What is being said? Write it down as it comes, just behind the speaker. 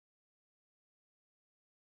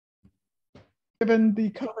given the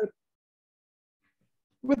COVID,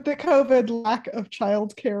 with the COVID lack of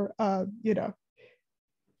childcare,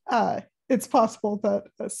 it's possible that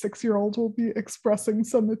a 6-year-old will be expressing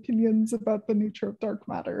some opinions about the nature of dark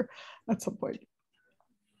matter at some point.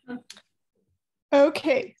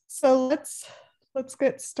 Okay, so let's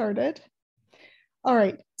get started. All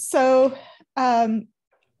right, so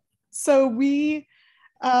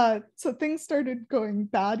so things started going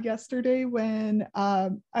bad yesterday when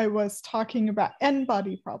I was talking about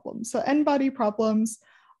n-body problems. So n-body problems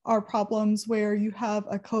are problems where you have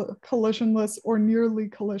a collisionless or nearly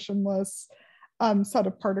collisionless set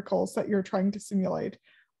of particles that you're trying to simulate.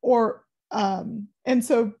 And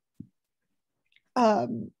so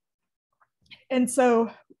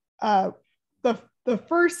the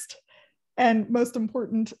first and most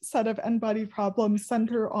important set of n-body problems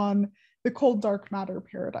center on the cold dark matter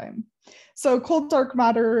paradigm. So cold dark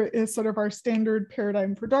matter is sort of our standard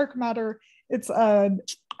paradigm for dark matter. It's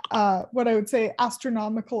what I would say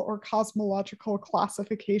astronomical or cosmological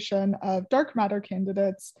classification of dark matter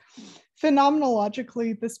candidates.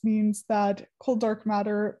 Phenomenologically, this means that cold dark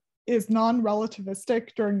matter is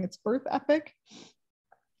non-relativistic during its birth epoch.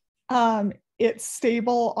 It's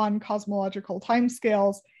stable on cosmological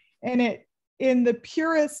timescales, and in the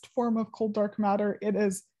purest form of cold dark matter, it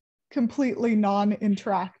is completely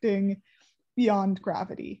non-interacting beyond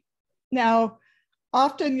gravity. Now,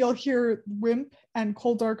 often you'll hear WIMP and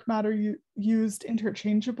cold dark matter used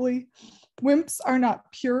interchangeably. WIMPs are not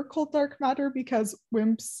pure cold dark matter because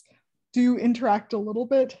WIMPs do interact a little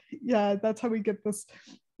bit. Yeah, that's how we get this,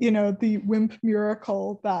 the WIMP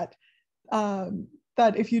miracle that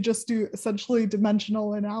if you just do essentially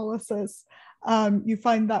dimensional analysis, you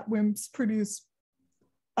find that WIMPs produce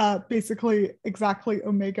basically exactly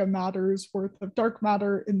omega matters worth of dark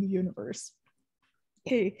matter in the universe.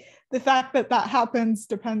 Okay, the fact that that happens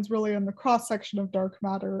depends really on the cross-section of dark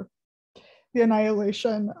matter, the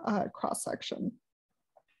annihilation cross-section.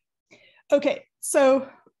 Okay, so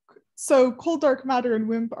cold dark matter and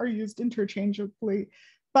WIMP are used interchangeably,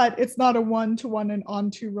 but it's not a one-to-one and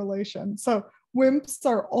onto relation. So WIMPs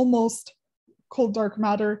are almost cold dark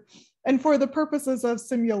matter, and for the purposes of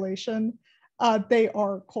simulation, they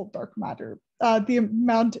are cold dark matter. The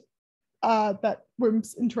amount that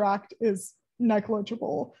WIMPs interact is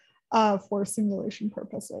negligible for simulation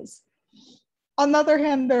purposes. On the other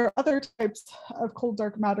hand, there are other types of cold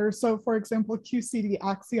dark matter. So for example, QCD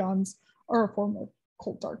axions are a form of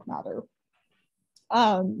cold dark matter.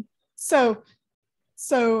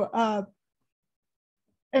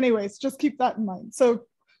 Anyways, just keep that in mind. So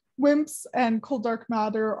WIMPs and cold dark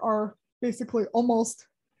matter are basically WIMPs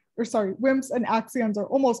and axions are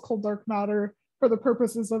almost cold dark matter. For the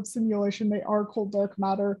purposes of simulation, they are cold dark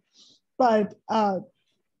matter, but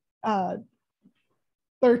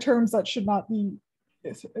they're terms that should not be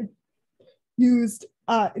used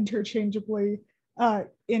interchangeably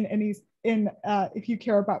if you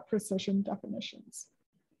care about precision definitions.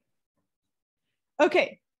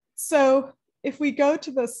 Okay, so if we go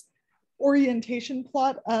to this orientation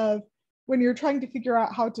plot of when you're trying to figure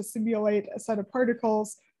out how to simulate a set of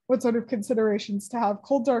particles, what sort of considerations to have,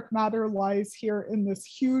 cold dark matter lies here in this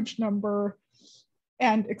huge number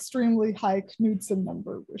and extremely high Knudsen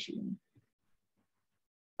number regime.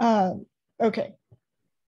 Okay.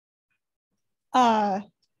 All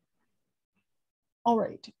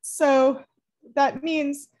right, so that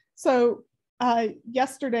means,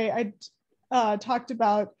 yesterday I talked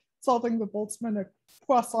about solving the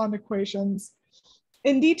Boltzmann-Poisson equations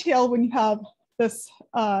in detail when you have this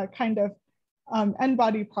kind of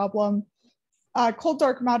n-body problem. Cold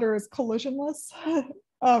dark matter is collisionless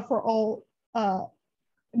for all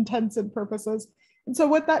intents and purposes. And so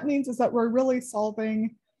what that means is that we're really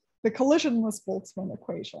solving the collisionless Boltzmann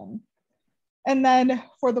equation. And then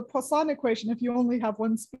for the Poisson equation, if you only have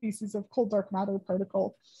one species of cold dark matter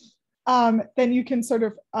particle, then you can sort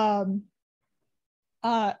of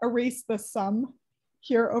erase the sum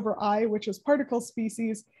here over I, which is particle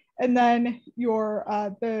species, and then your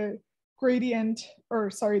the gradient,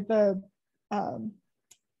 the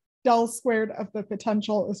del squared of the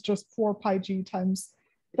potential is just 4 pi g times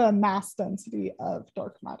the mass density of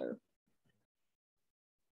dark matter.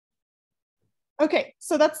 Okay,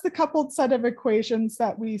 so that's the coupled set of equations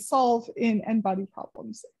that we solve in n-body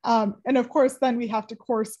problems. And of course, then we have to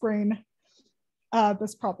coarse grain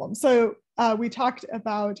this problem. So we talked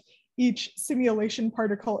about each simulation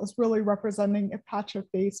particle is really representing a patch of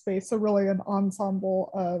phase space, so really an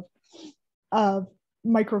ensemble of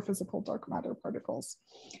microphysical dark matter particles.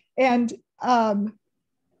 And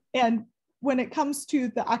when it comes to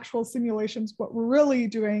the actual simulations, what we're really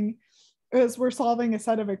doing is we're solving a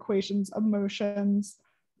set of equations of motion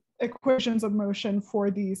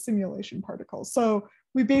for the simulation particles. So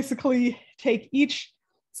we basically take each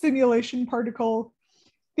simulation particle,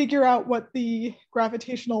 figure out what the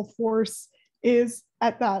gravitational force is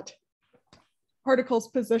at that particle's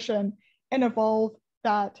position, and evolve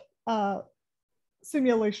that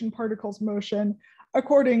simulation particle's motion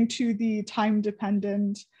according to the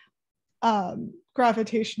time-dependent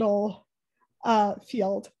gravitational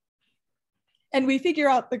field. And we figure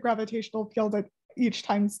out the gravitational field at each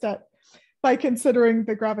time step by considering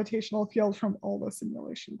the gravitational field from all the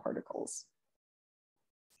simulation particles.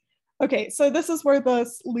 Okay, so this is where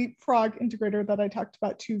this leapfrog integrator that I talked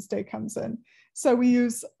about Tuesday comes in. So we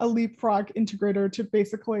use a leapfrog integrator to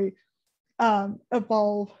basically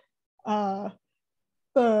evolve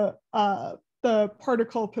the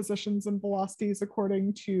particle positions and velocities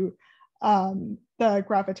according to the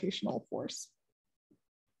gravitational force.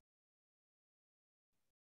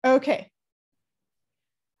 Okay.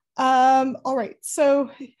 All right, so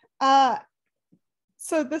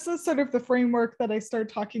this is sort of the framework that I start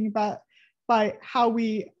talking about by how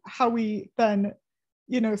we then,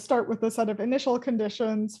 start with a set of initial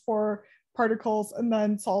conditions for particles and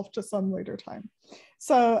then solve to some later time.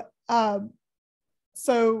 So,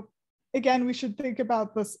 again, we should think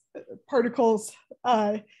about this particles,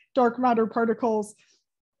 dark matter particles.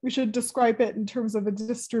 We should describe it in terms of a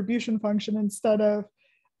distribution function instead of,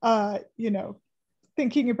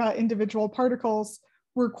 thinking about individual particles.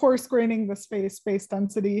 We're coarse graining the space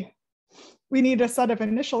density. We need a set of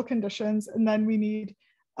initial conditions, and then we need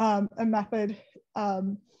a method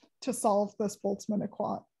to solve this Boltzmann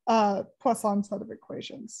Poisson set of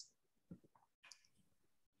equations.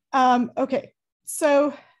 Okay,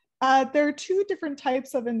 so there are two different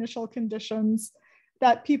types of initial conditions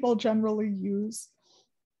that people generally use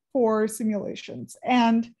for simulations.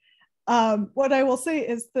 And what I will say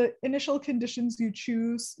is the initial conditions you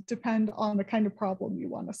choose depend on the kind of problem you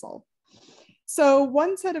want to solve. So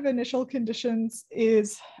one set of initial conditions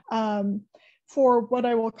is for what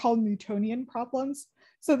I will call Newtonian problems.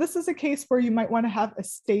 So this is a case where you might want to have a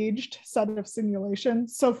staged set of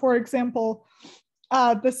simulations. So for example,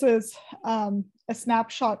 this is a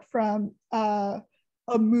snapshot from a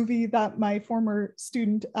movie that my former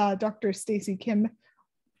student, Dr. Stacy Kim,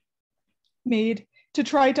 made to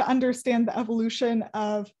try to understand the evolution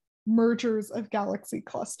of mergers of galaxy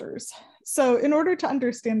clusters. So in order to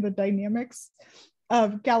understand the dynamics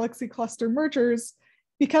of galaxy cluster mergers,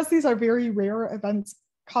 because these are very rare events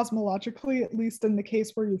cosmologically, at least in the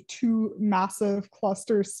case where you have two massive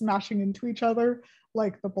clusters smashing into each other,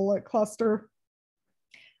 like the bullet cluster,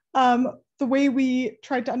 the way we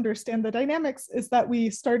tried to understand the dynamics is that we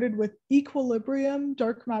started with equilibrium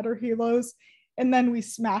dark matter halos, and then we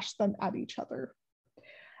smashed them at each other.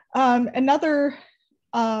 Another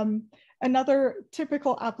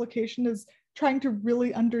typical application is trying to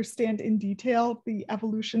really understand in detail the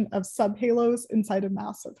evolution of subhalos inside a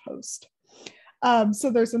massive host.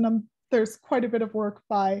 So there's quite a bit of work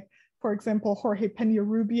by, for example, Jorge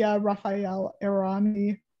Peñarrubia, Rafael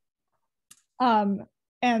Arani,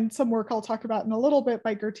 and some work I'll talk about in a little bit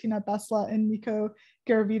by Gertina Besla and Nico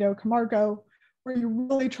Garavito Camargo, where you're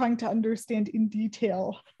really trying to understand in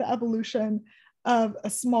detail the evolution of a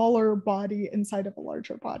smaller body inside of a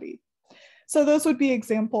larger body. So those would be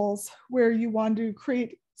examples where you want to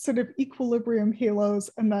create sort of equilibrium halos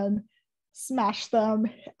and then smash them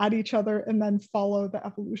at each other and then follow the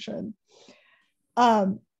evolution.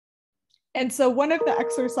 And so one of the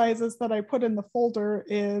exercises that I put in the folder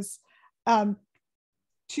is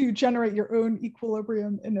to generate your own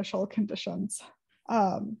equilibrium initial conditions.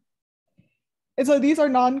 And so these are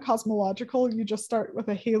non-cosmological. You just start with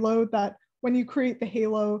a halo that when you create the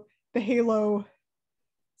halo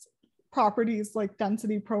properties like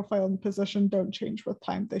density, profile, and position don't change with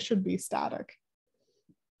time. They should be static.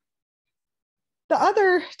 The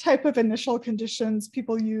other type of initial conditions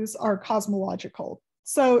people use are cosmological.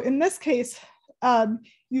 So in this case,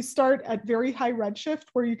 you start at very high redshift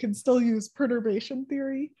where you can still use perturbation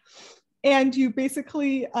theory. And you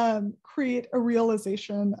basically create a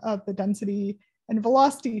realization of the density and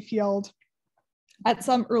velocity field at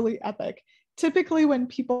some early epoch. Typically, when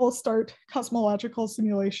people start cosmological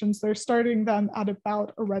simulations, they're starting them at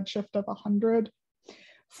about a redshift of 100.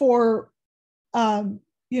 For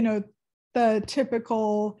the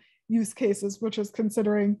typical use cases, which is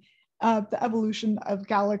considering the evolution of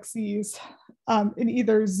galaxies in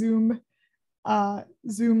either zoom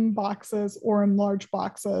boxes or in large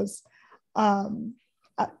boxes to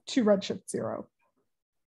redshift 0.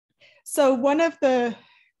 So one of the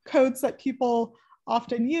codes that people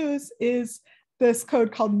often use is this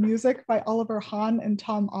code called Music by Oliver Hahn and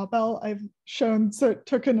Tom Abel. I've shown, so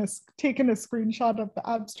taken a screenshot of the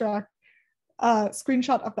abstract, of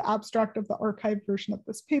the archived version of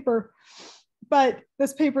this paper. But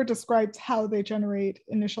this paper describes how they generate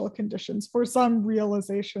initial conditions for some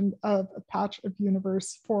realization of a patch of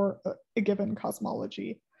universe for a given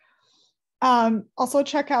cosmology. Also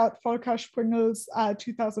check out Farkas Springer's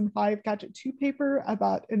 2005 Gadget 2 paper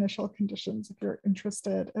about initial conditions if you're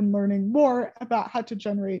interested in learning more about how to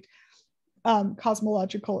generate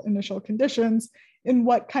cosmological initial conditions and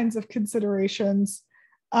what kinds of considerations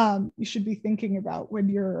you should be thinking about when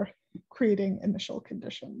you're creating initial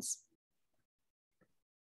conditions.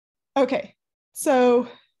 Okay, so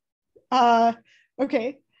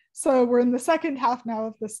we're in the second half now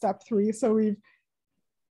of the step 3. So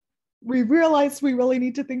we've realized we really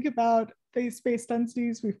need to think about phase space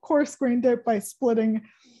densities. We've coarse-grained it by splitting,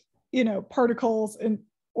 particles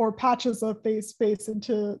or patches of phase space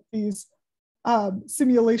into these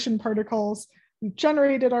simulation particles. We've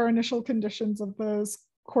generated our initial conditions of those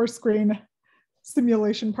coarse-grained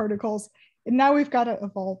simulation particles, and now we've got to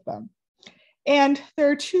evolve them. And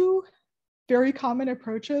there are 2 very common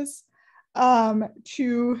approaches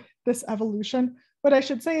to this evolution. What I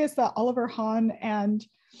should say is that Oliver Hahn and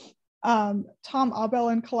Tom Abel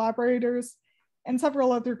and collaborators and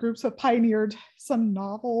several other groups have pioneered some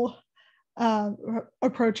novel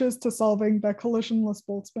approaches to solving the collisionless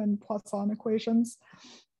Boltzmann-Poisson equations,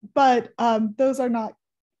 but those are not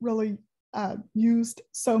really used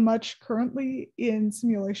so much currently in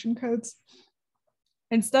simulation codes.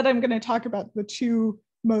 Instead, I'm going to talk about the 2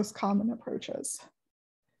 most common approaches.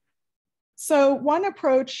 So one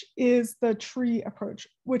approach is the tree approach,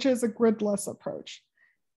 which is a gridless approach.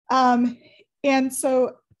 And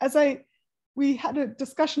so we had a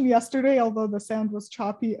discussion yesterday, although the sound was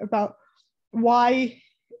choppy, about why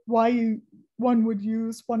one would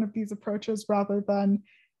use one of these approaches rather than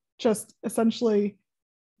just essentially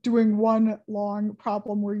doing one long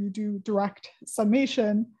problem where you do direct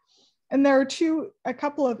summation. And there are a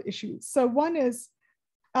couple of issues. So one is,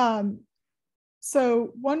 one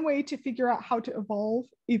way to figure out how to evolve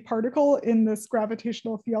a particle in this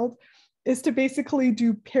gravitational field is to basically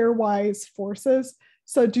do pairwise forces.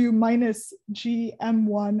 So do minus g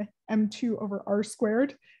m1 m2 over r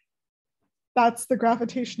squared. That's the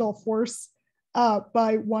gravitational force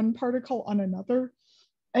by one particle on another.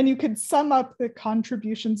 And you could sum up the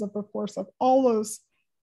contributions of the force of all those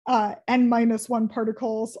n-1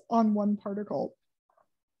 particles on one particle.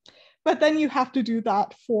 But then you have to do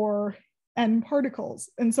that for n particles.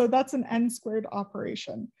 And so that's an n squared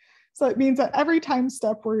operation. So it means that every time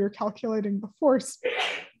step where you're calculating the force,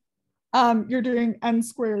 you're doing n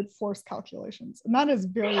squared force calculations. And that is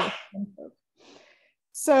very expensive.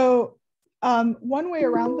 So one way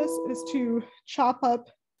around this is to chop up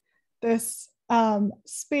this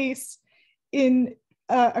space in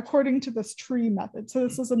according to this tree method. So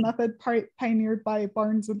this is a method pioneered by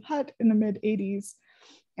Barnes and Hutt in the mid-80s.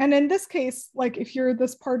 And in this case, like if you're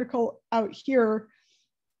this particle out here,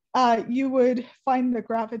 you would find the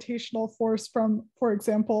gravitational force from, for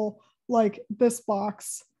example, like this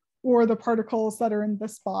box or the particles that are in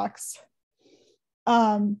this box.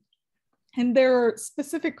 And there are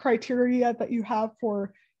specific criteria that you have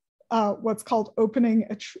for what's called opening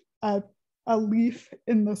a leaf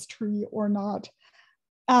in this tree or not.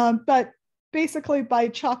 But basically by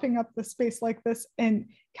chopping up the space like this and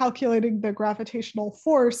calculating the gravitational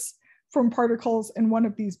force from particles in one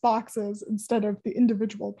of these boxes instead of the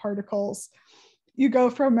individual particles, you go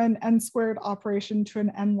from an n squared operation to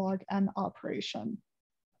an n log n operation.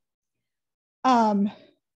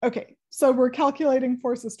 Okay, so we're calculating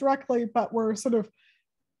forces directly, but we're sort of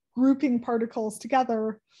grouping particles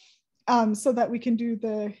together so that we can do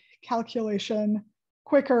the calculation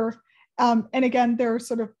quicker. And again, there are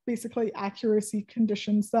sort of basically accuracy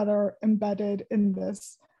conditions that are embedded in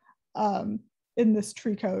this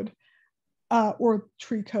tree code, or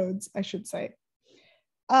tree codes, I should say.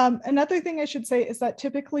 Another thing I should say is that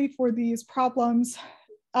typically for these problems,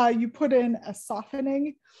 you put in a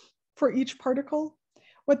softening for each particle.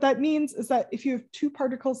 What that means is that if you have 2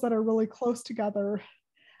 particles that are really close together,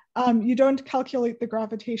 you don't calculate the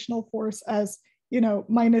gravitational force as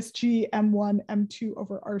minus g m1 m2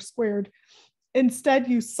 over r squared. Instead,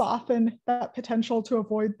 you soften that potential to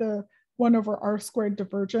avoid the 1 over r squared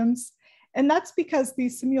divergence. And that's because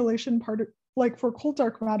these simulation particles, like for cold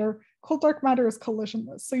dark matter is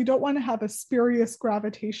collisionless. So you don't want to have a spurious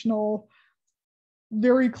gravitational,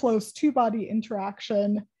 very close 2-body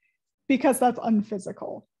interaction because that's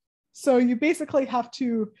unphysical. So you basically have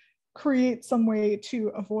to create some way to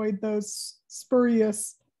avoid those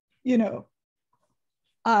spurious,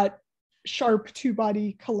 sharp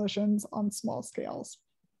two-body collisions on small scales.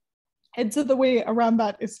 And so the way around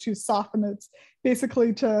that is to soften it,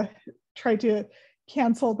 basically to try to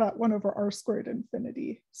cancel that 1 over r squared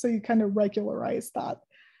infinity. So you kind of regularize that.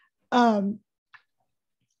 And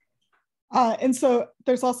so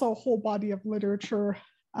there's also a whole body of literature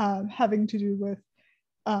having to do with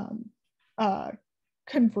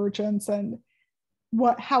convergence and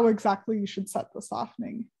how exactly you should set the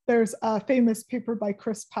softening. There's a famous paper by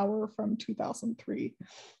Chris Power from 2003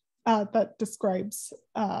 that describes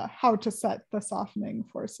how to set the softening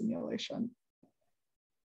for a simulation.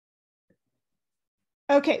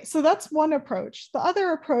 Okay, so that's one approach. The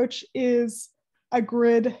other approach is a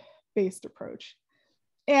grid-based approach.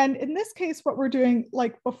 And in this case, what we're doing,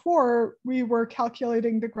 like before, we were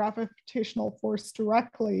calculating the gravitational force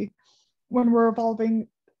directly when we're evolving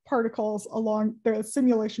particles along the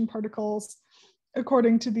simulation particles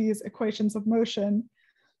according to these equations of motion.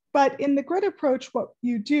 But in the grid approach, what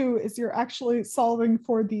you do is you're actually solving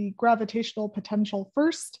for the gravitational potential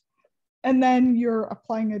first, and then you're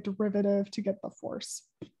applying a derivative to get the force.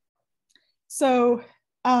 So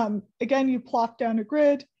again, you plop down a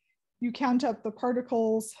grid, you count up the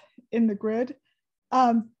particles in the grid,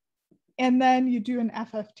 and then you do an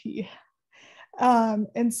FFT.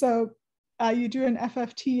 And so you do an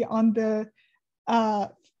FFT on the,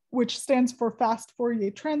 which stands for fast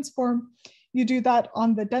Fourier transform. You do that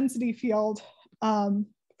on the density field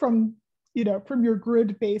from your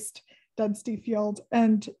grid-based density field,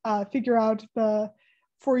 and figure out the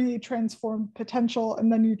Fourier transform potential,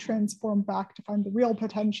 and then you transform back to find the real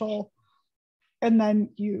potential, and then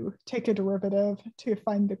you take a derivative to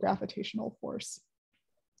find the gravitational force.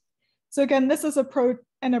 So again, this is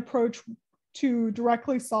an approach to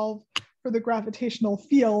directly solve for the gravitational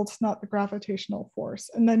field, not the gravitational force.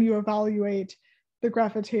 And then you evaluate the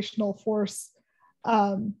gravitational force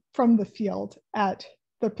from the field at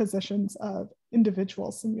the positions of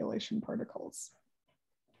individual simulation particles.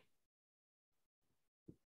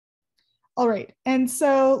 All right, and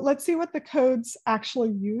so let's see what the codes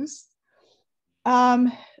actually use.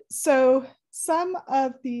 So some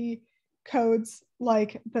of the codes,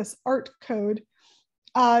 like this art code,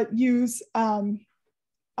 use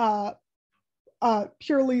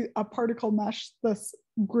purely a particle mesh, this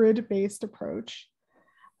grid-based approach.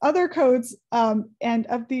 Other codes, and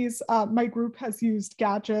of these, my group has used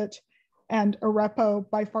Gadget and Arepo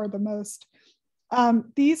by far the most.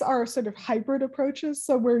 These are sort of hybrid approaches,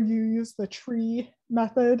 so where you use the tree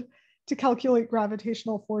method to calculate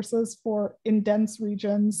gravitational forces in dense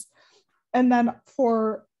regions, and then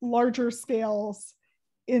for larger scales,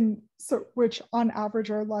 which on average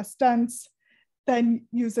are less dense, then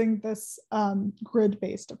using this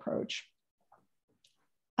grid-based approach.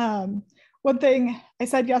 One thing I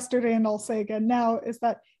said yesterday, and I'll say again now, is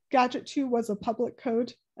that Gadget2 was a public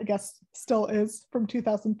code, I guess still is, from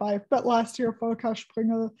 2005, but last year Volker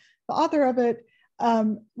Springer, the author of it,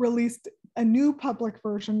 released a new public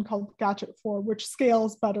version called Gadget4, which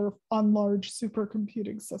scales better on large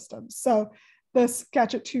supercomputing systems. So this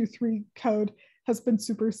Gadget2.3 code has been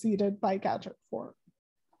superseded by Gadget4.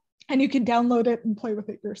 And you can download it and play with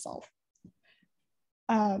it yourself.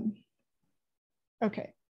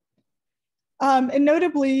 Okay. And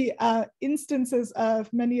notably, instances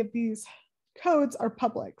of many of these codes are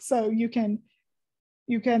public. So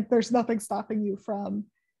there's nothing stopping you from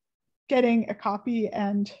getting a copy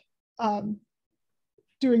and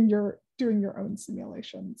doing your own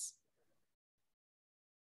simulations.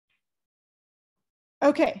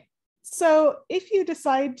 Okay, so if you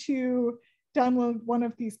decide to download one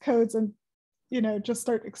of these codes and just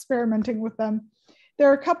start experimenting with them,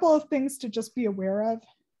 there are a couple of things to just be aware of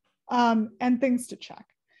and things to check.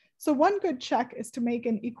 So one good check is to make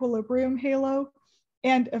an equilibrium halo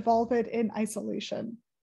and evolve it in isolation.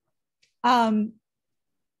 And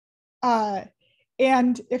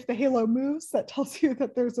if the halo moves, that tells you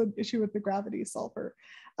that there's an issue with the gravity solver.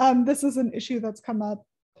 This is an issue that's come up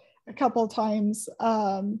a couple times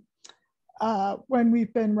when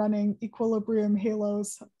we've been running equilibrium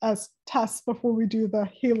halos as tests before we do the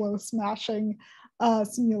halo smashing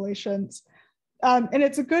simulations. And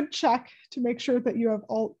it's a good check to make sure that you have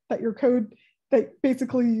that your code, that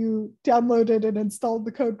basically you downloaded and installed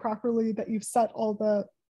the code properly, that you've set all the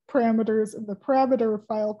parameters in the parameter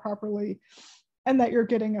file properly, and that you're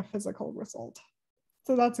getting a physical result.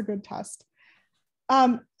 So that's a good test.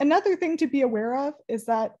 Another thing to be aware of is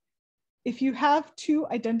that if you have two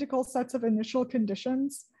identical sets of initial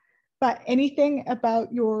conditions, but anything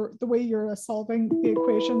about the way you're solving the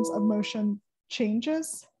equations of motion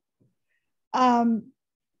changes,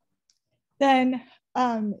 then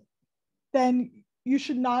you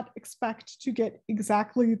should not expect to get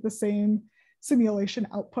exactly the same simulation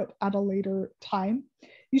output at a later time.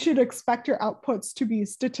 You should expect your outputs to be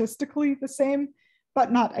statistically the same,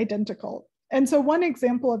 but not identical. And so one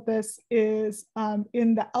example of this is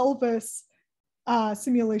in the Aug5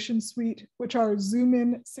 simulation suite, which are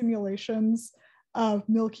zoom-in simulations of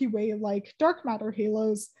Milky Way-like dark matter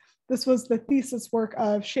halos. This was the thesis work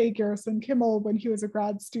of Shea Garrison Kimmel when he was a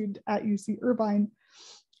grad student at UC Irvine.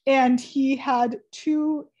 And he had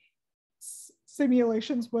two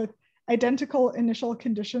simulations with identical initial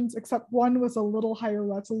conditions, except one was a little higher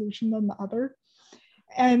resolution than the other.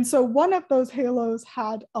 And so one of those halos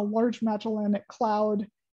had a large Magellanic Cloud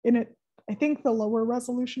in it, I think the lower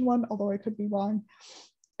resolution one, although I could be wrong.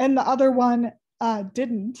 And the other one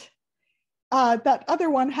didn't. That other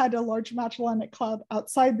one had a large Magellanic Cloud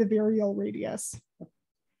outside the virial radius.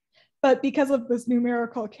 But because of this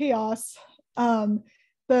numerical chaos,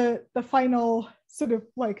 the final sort of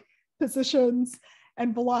like positions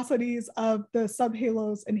and velocities of the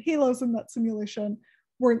subhalos and halos in that simulation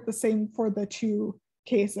weren't the same for the two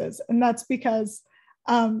cases. And that's because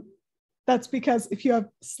if you have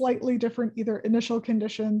slightly different either initial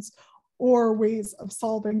conditions or ways of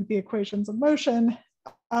solving the equations of motion,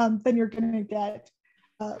 then you're going to get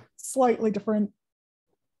slightly different,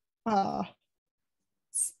 the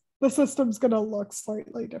system's going to look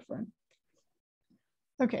slightly different.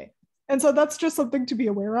 Okay, and so that's just something to be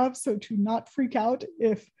aware of. So to not freak out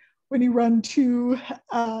if when you run two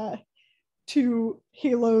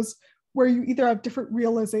halos where you either have different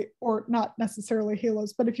realization, or not necessarily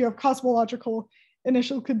halos, but if you have cosmological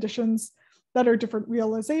initial conditions that are different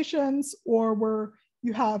realizations, or where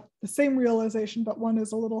you have the same realization, but one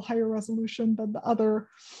is a little higher resolution than the other,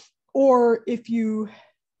 or if you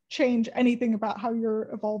change anything about how you're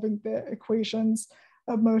evolving the equations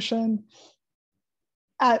of motion,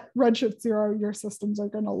 at redshift 0, your systems are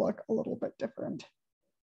going to look a little bit different.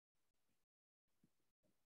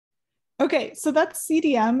 Okay, so that's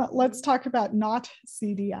CDM. Let's talk about not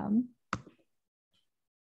CDM.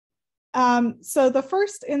 So the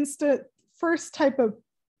first type of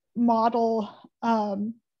model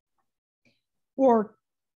or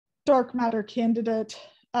dark matter candidate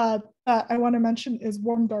that I want to mention is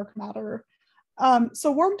warm dark matter.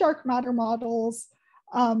 So warm dark matter models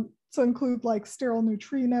so include like sterile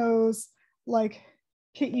neutrinos, like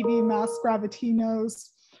KeV mass gravitinos,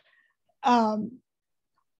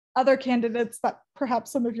 other candidates that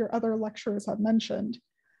perhaps some of your other lecturers have mentioned.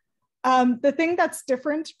 The thing that's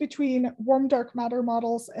different between warm dark matter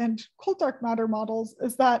models and cold dark matter models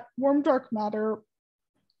is that warm dark matter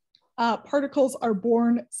particles are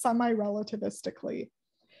born semi-relativistically.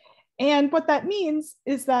 And what that means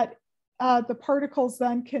is that the particles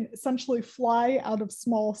then can essentially fly out of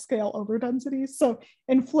small scale overdensities. So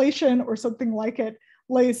inflation or something like it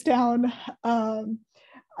lays down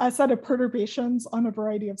a set of perturbations on a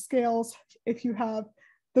variety of scales. If you have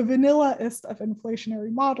the vanillaest of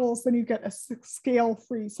inflationary models, then you get a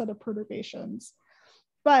scale-free set of perturbations.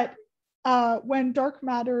 But when warm dark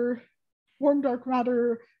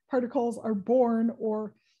matter particles are born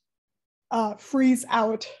or freeze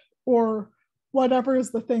out, or whatever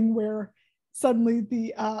is the thing where suddenly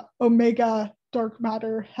the omega dark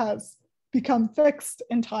matter has become fixed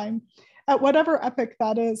in time, at whatever epoch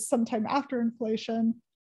that is, sometime after inflation,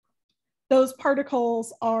 those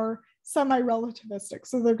particles are semi-relativistic.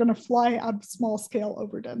 So they're going to fly out of small scale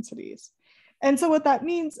overdensities. And so what that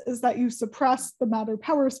means is that you suppress the matter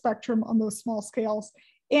power spectrum on those small scales,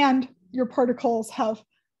 and your particles have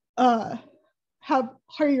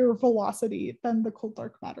higher velocity than the cold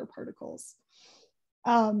dark matter particles.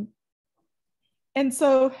 And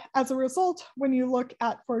so as a result, when you look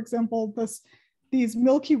at, for example, these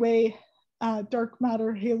Milky Way dark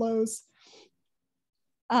matter halos,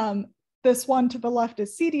 this one to the left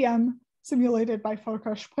is CDM, simulated by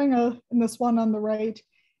Volker Springer, and this one on the right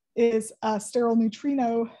is a sterile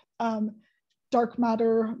neutrino dark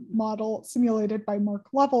matter model simulated by Mark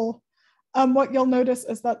Lovell. What you'll notice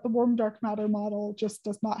is that the warm dark matter model just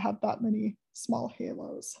does not have that many small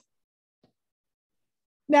halos.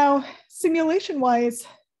 Now, simulation-wise,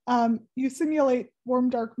 you simulate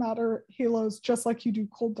warm dark matter halos just like you do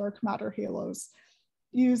cold dark matter halos.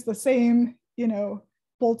 You use the same,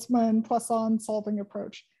 Boltzmann, Poisson solving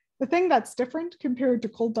approach. The thing that's different compared to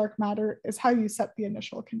cold dark matter is how you set the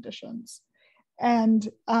initial conditions. And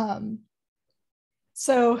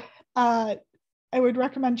so I would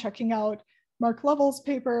recommend checking out Mark Lovell's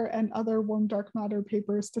paper and other warm dark matter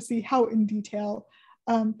papers to see how in detail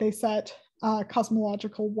they set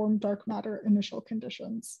cosmological warm dark matter initial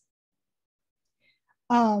conditions.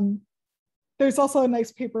 there's also a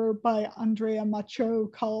nice paper by Andrea Macho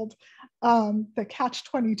called The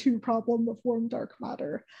Catch-22 Problem of Warm Dark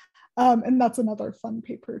Matter. And that's another fun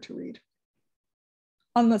paper to read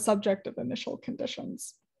on the subject of initial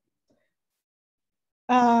conditions.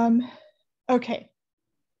 Okay.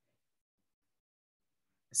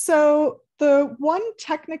 So the one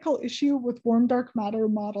technical issue with warm dark matter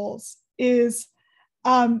models is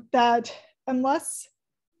that unless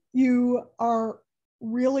you are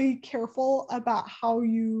really careful about how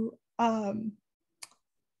you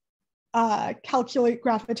calculate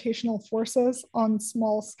gravitational forces on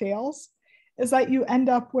small scales, is that you end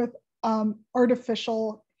up with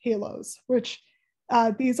artificial halos, which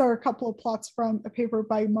these are a couple of plots from a paper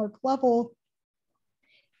by Mark Level.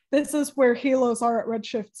 This is where halos are at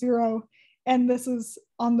redshift 0, and this is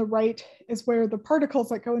on the right is where the particles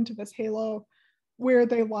that go into this halo, where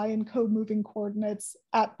they lie in co-moving coordinates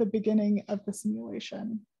at the beginning of the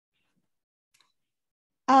simulation.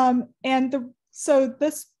 The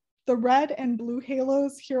red and blue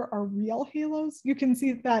halos here are real halos. You can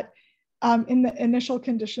see that in the initial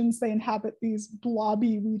conditions, they inhabit these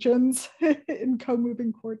blobby regions in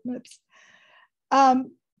co-moving coordinates.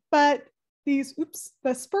 But these,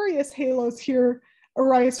 the spurious halos here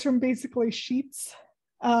arise from basically sheets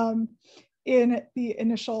in the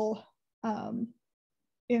initial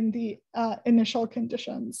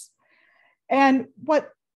conditions. And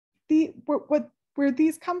where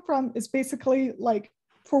these come from is basically like,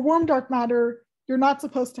 for warm dark matter, you're not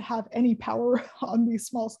supposed to have any power on these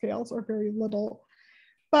small scales or very little.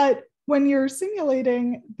 But when you're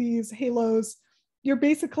simulating these halos, you're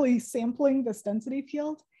basically sampling this density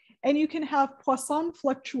field, and you can have Poisson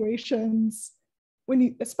fluctuations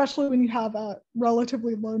especially when you have a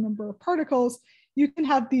relatively low number of particles. You can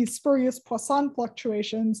have these spurious Poisson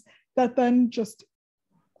fluctuations that then just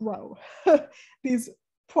grow, these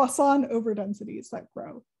Poisson overdensities that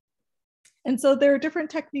grow. And so there are different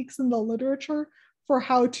techniques in the literature for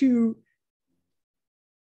how to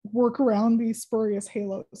work around these spurious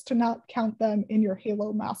halos, to not count them in your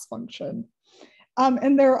halo mass function.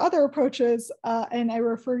 And there are other approaches, and I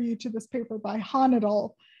refer you to this paper by Han et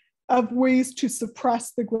al., of ways to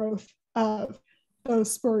suppress the growth of those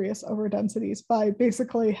spurious overdensities by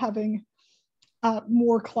basically having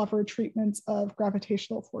more clever treatments of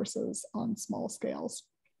gravitational forces on small scales.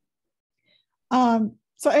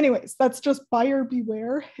 So anyways, that's just buyer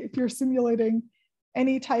beware. If you're simulating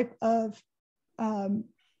any type of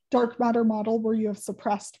dark matter model where you have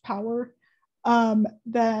suppressed power,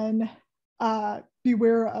 then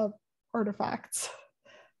beware of artifacts.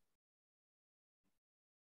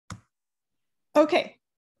 Okay,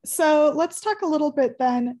 so let's talk a little bit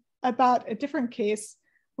then about a different case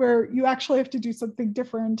where you actually have to do something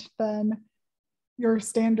different than your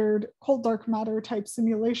standard cold dark matter type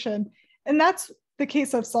simulation. And that's the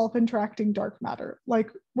case of self-interacting dark matter, like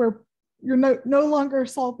where you're no longer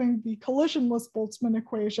solving the collisionless Boltzmann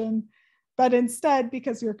equation, but instead,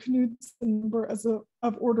 because your Knudsen number is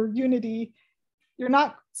of order unity, you're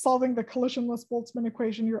not solving the collisionless Boltzmann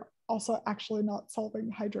equation, you're also actually not solving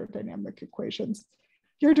hydrodynamic equations.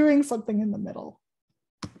 You're doing something in the middle.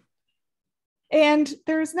 And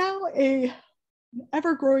there's now a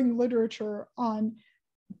ever-growing literature on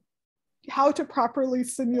how to properly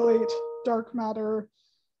simulate dark matter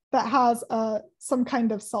that has some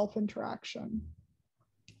kind of self-interaction.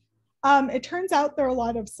 It turns out there are a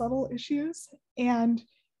lot of subtle issues, and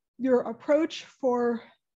your approach for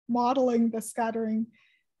modeling the scattering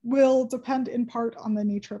will depend in part on the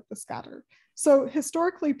nature of the scatter. So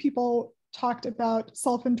historically, people talked about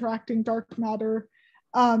self-interacting dark matter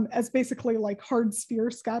as basically like hard sphere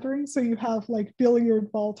scattering. So you have like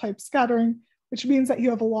billiard ball type scattering, which means that you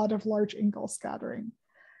have a lot of large angle scattering.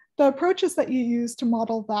 The approaches that you use to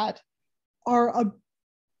model that are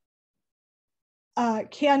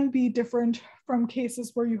can be different from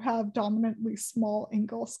cases where you have dominantly small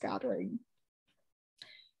angle scattering.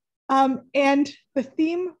 And the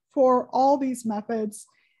theme for all these methods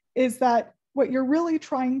is that what you're really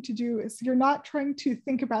trying to do is you're not trying to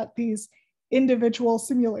think about these individual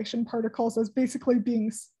simulation particles as basically being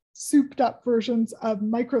souped up versions of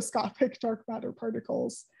microscopic dark matter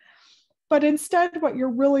particles. But instead, what you're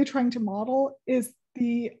really trying to model is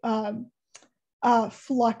the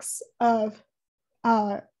flux of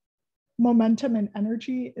momentum and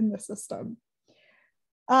energy in the system.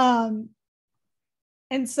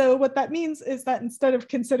 And so what that means is that instead of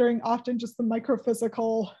considering often just the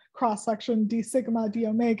microphysical cross-section d sigma, d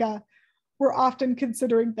omega, we're often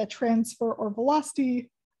considering the transfer or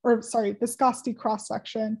velocity, or sorry, viscosity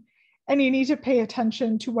cross-section. And you need to pay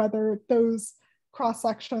attention to whether those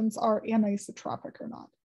cross-sections are anisotropic or not.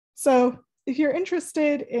 So if you're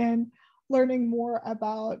interested in learning more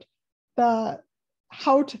about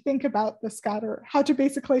how to think about the scatter, how to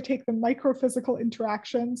basically take the microphysical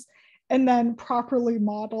interactions and then properly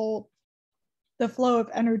model the flow of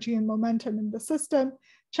energy and momentum in the system,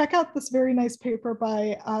 check out this very nice paper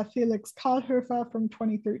by Felix Kahlhofer from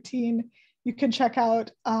 2013. You can check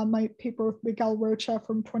out my paper with Miguel Rocha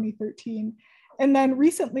from 2013. And then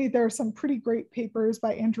recently, there are some pretty great papers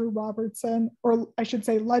by Andrew Robertson, or I should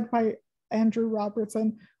say led by Andrew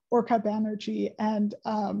Robertson, Orca Banerjee, and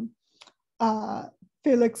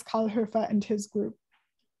Felix Kahlhofer and his group.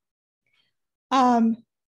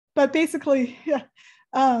 But basically,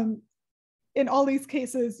 in all these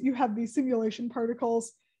cases, you have these simulation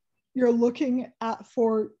particles. You're looking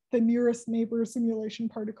for the nearest neighbor simulation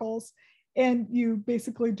particles, and you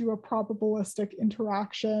basically do a probabilistic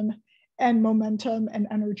interaction and momentum and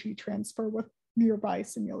energy transfer with nearby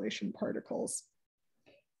simulation particles.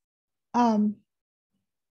 But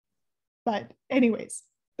anyways,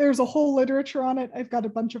 there's a whole literature on it. I've got a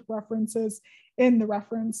bunch of references in the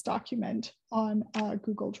reference document on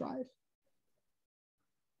Google Drive.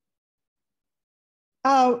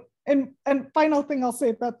 And final thing I'll say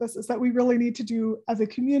about this is that we really need to do, as a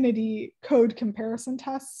community, code comparison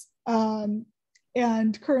tests. And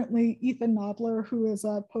currently, Ethan Nodler, who is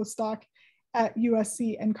a postdoc at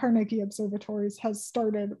USC and Carnegie Observatories, has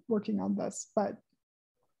started working on this, but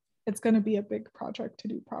it's going to be a big project to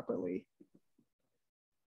do properly.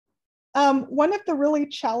 One of the really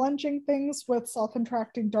challenging things with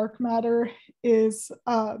self-interacting dark matter is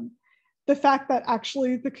the fact that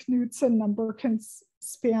actually the Knudsen number can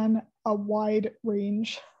span a wide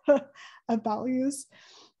range of values.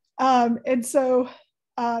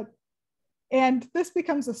 And this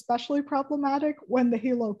becomes especially problematic when the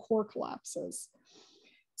halo core collapses.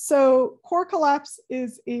 So core collapse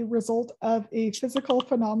is a result of a physical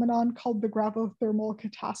phenomenon called the gravothermal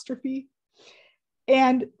catastrophe.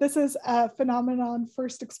 And this is a phenomenon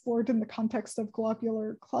first explored in the context of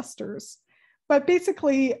globular clusters. But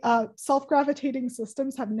basically, self-gravitating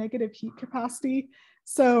systems have negative heat capacity.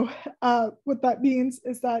 So what that means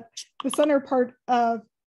is that the center part of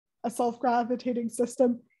a self-gravitating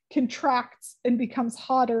system contracts and becomes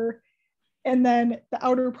hotter, and then the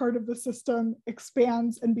outer part of the system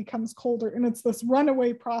expands and becomes colder. And it's this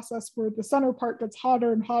runaway process where the center part gets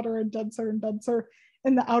hotter and hotter and denser,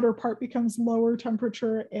 and the outer part becomes lower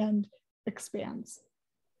temperature and expands.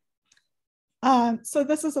 So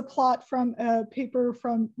this is a plot from a paper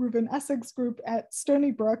from Reuven Essig's group at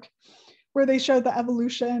Stony Brook, where they show the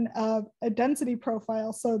evolution of a density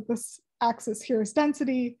profile. So this axis here is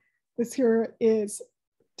density, this here is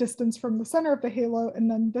distance from the center of the halo, and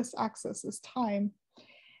then this axis is time.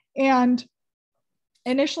 And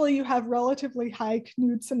initially you have relatively high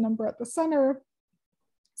Knudsen number at the center,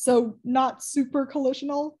 so not super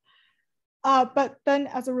collisional. But then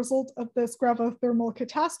as a result of this gravothermal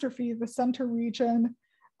catastrophe, the center region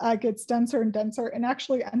gets denser and denser and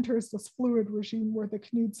actually enters this fluid regime where the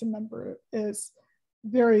Knudsen number is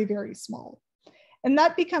very, very small. And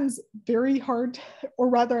that becomes very hard, or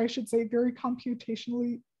rather I should say very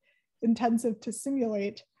computationally intensive to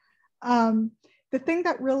simulate. The thing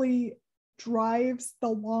that really drives the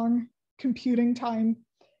long computing time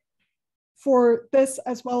for this,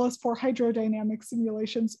 as well as for hydrodynamic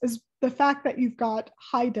simulations, is the fact that you've got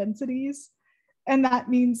high densities. And that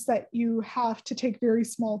means that you have to take very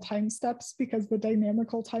small time steps because the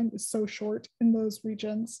dynamical time is so short in those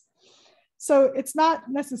regions. So it's not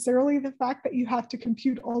necessarily the fact that you have to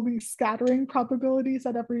compute all these scattering probabilities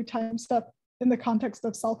at every time step in the context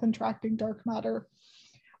of self-interacting dark matter,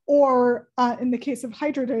 or in the case of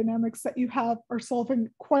hydrodynamics, that you are solving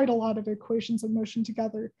quite a lot of equations of motion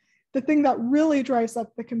together. The thing that really drives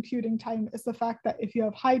up the computing time is the fact that if you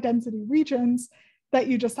have high density regions, that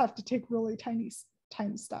you just have to take really tiny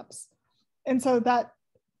time steps. And so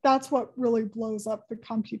that's what really blows up the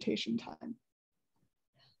computation time.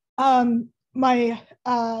 My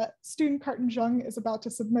student Carton Zheng is about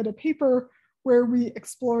to submit a paper where we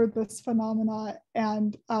explore this phenomena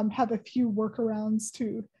and have a few workarounds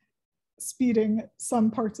to speeding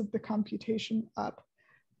some parts of the computation up.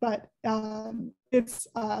 But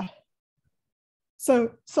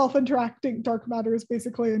so self-interacting dark matter is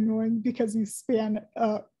basically annoying because you span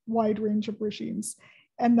a wide range of regimes.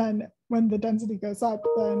 And then when the density goes up,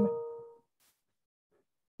 then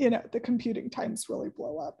the computing times really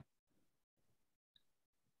blow up.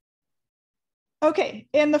 Okay,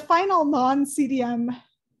 and the final non-CDM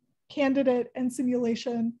candidate and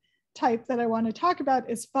simulation type that I want to talk about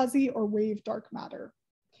is fuzzy or wave dark matter.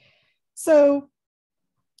 So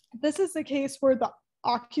this is the case where the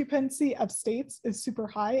occupancy of states is super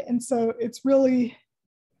high. And so it's really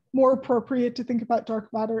more appropriate to think about dark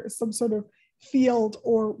matter as some sort of field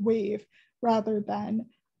or wave rather than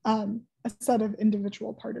a set of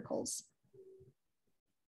individual particles.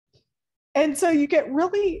 And so you get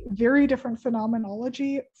really very different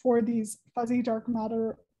phenomenology for these fuzzy dark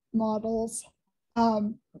matter models.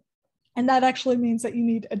 And that actually means that you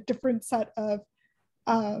need a different set of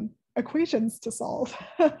equations to solve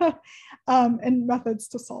and methods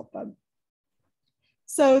to solve them.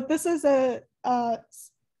 So this is a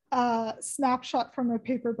snapshot from a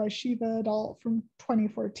paper by Shiva et al. From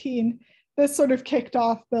 2014. This sort of kicked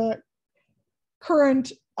off the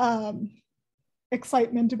current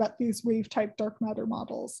excitement about these wave type dark matter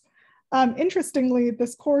models. Interestingly,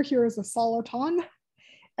 this core here is a soliton,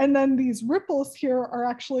 and then these ripples here are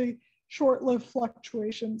actually short-lived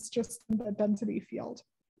fluctuations just in the density field.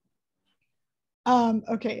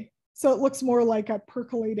 Okay, so it looks more like a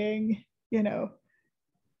percolating,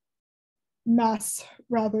 mess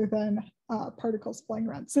rather than particles flying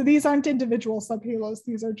around. So these aren't individual subhalos,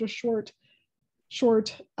 these are just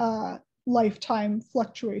short lifetime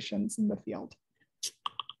fluctuations in the field.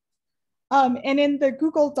 And in the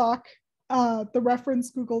Google Doc, the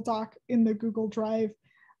reference Google Doc in the Google Drive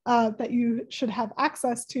that you should have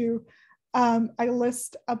access to, I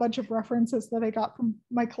list a bunch of references that I got from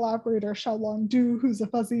my collaborator, Xiaolong Du, who's a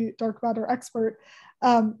fuzzy dark matter expert,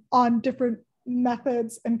 on different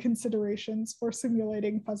methods and considerations for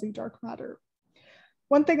simulating fuzzy dark matter.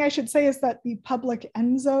 One thing I should say is that the public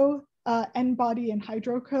ENSO, N-body and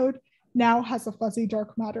hydro code, now has a fuzzy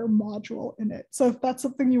dark matter module in it. So if that's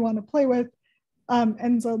something you want to play with,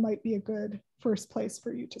 ENSO might be a good first place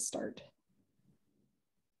for you to start.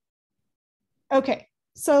 Okay,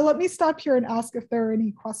 so let me stop here and ask if there are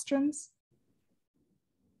any questions.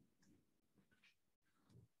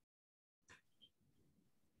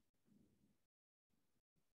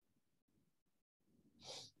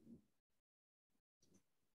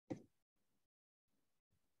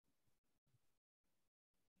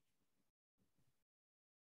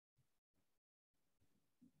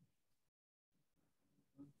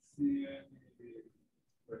 See any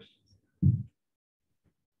questions?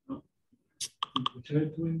 No. The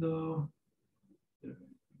chat window.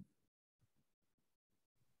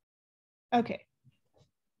 Okay.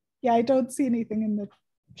 Yeah, I don't see anything in the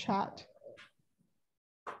chat.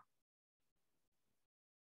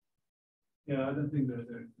 Yeah, I don't think there's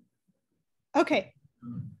anything. Okay.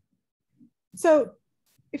 So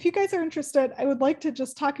if you guys are interested, I would like to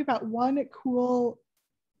just talk about one cool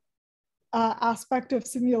aspect of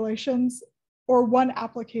simulations, or one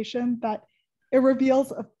application that it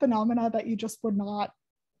reveals a phenomena that you just would not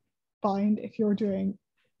find if you're doing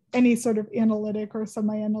any sort of analytic or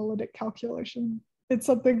semi-analytic calculation. It's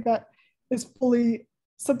something that is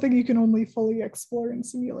something you can only fully explore in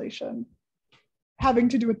simulation, having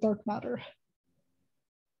to do with dark matter.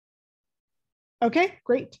 Okay,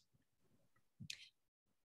 great.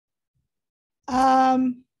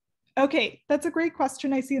 Okay, that's a great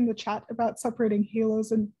question I see in the chat about separating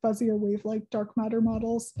halos and fuzzy or wave-like dark matter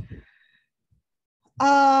models.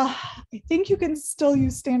 I think you can still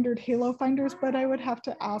use standard halo finders, but I would have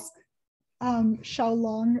to ask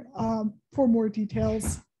Xiaolong for more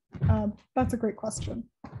details. That's a great question.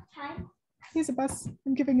 Hi. He's a bus.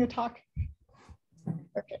 I'm giving a talk.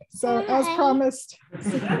 Okay, so as promised.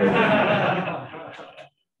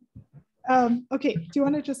 Okay, do you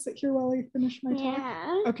want to just sit here while I finish my talk?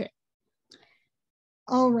 Yeah. Okay.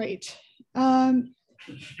 All right.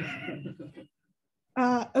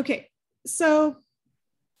 Okay, so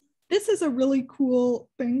this is a really cool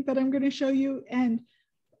thing that I'm going to show you, and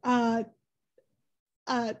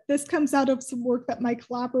this comes out of some work that my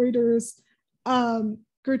collaborators,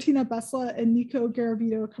 Gertina Besla and Nico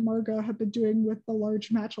Garavito Camargo, have been doing with the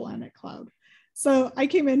Large Magellanic Cloud. So I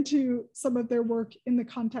came into some of their work in the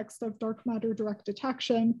context of dark matter direct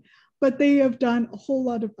detection, but they have done a whole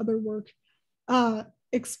lot of other work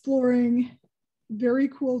exploring very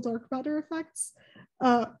cool dark matter effects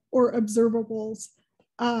or observables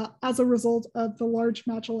as a result of the Large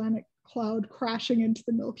Magellanic Cloud crashing into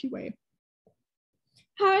the Milky Way.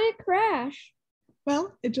 How did it crash?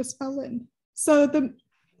 Well, it just fell in. So the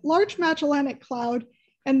Large Magellanic Cloud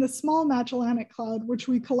and the Small Magellanic Cloud, which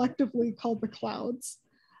we collectively call the clouds,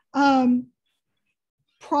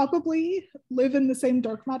 probably live in the same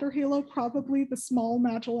dark matter halo. Probably the Small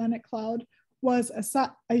Magellanic Cloud was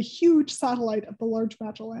a huge satellite of the Large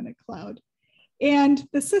Magellanic Cloud. And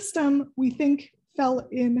the system, we think, fell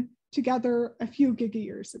in together a few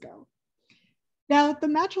gigayears ago. Now, the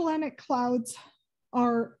Magellanic Clouds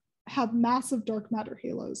have massive dark matter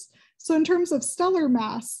halos. So in terms of stellar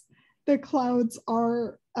mass, the clouds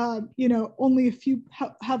are, only a few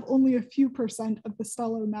have only a few percent of the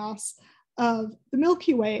stellar mass of the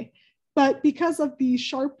Milky Way. But because of the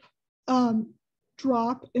sharp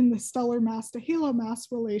drop in the stellar mass to halo mass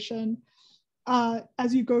relation,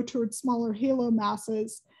 as you go towards smaller halo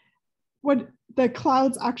masses, what the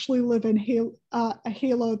clouds actually live in a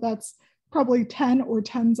halo that's probably 10 or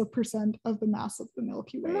tens of percent of the mass of the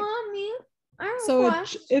Milky Way. Mommy, So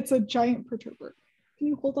it's a giant perturber. Can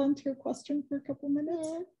you hold on to your question for a couple minutes?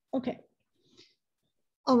 Yeah. Okay.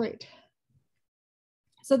 All right.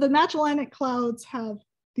 So the Magellanic Clouds have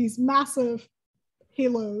these massive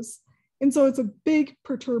halos, and so it's a big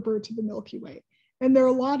perturber to the Milky Way. And there are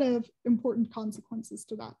a lot of important consequences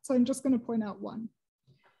to that. So I'm just going to point out one.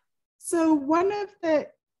 So one of the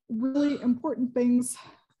really important things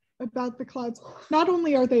about the clouds, not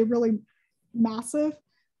only are they really massive,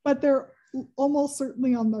 but they're almost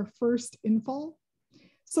certainly on their first infall.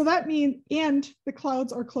 So that means, and the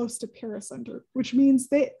clouds are close to pericenter, which means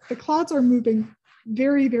the clouds are moving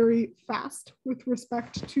very, very fast with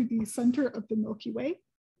respect to the center of the Milky Way.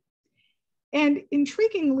 And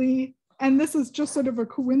intriguingly, and this is just sort of a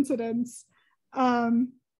coincidence,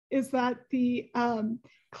 is that the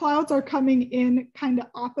clouds are coming in kind of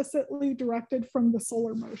oppositely directed from the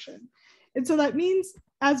solar motion. And so that means,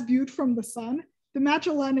 as viewed from the sun, the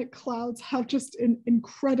Magellanic Clouds have just an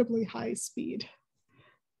incredibly high speed.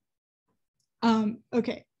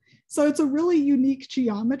 Okay, so it's a really unique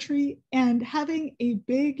geometry, and having a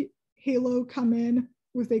big halo come in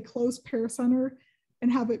with a close pericenter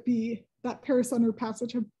and have it be that pericenter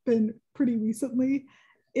passage have been pretty recently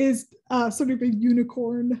is sort of a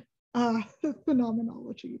unicorn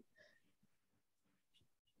phenomenology.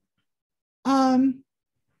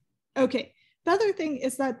 Okay, the other thing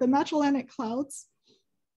is that the Magellanic Clouds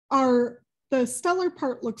the stellar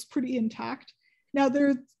part looks pretty intact. Now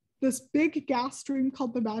there's this big gas stream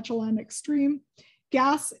called the Magellanic Stream.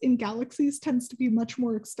 Gas in galaxies tends to be much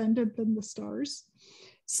more extended than the stars.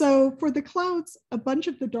 So for the clouds, a bunch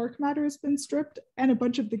of the dark matter has been stripped and a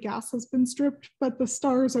bunch of the gas has been stripped, but the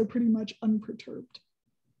stars are pretty much unperturbed.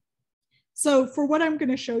 So for what I'm going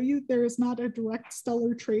to show you, there is not a direct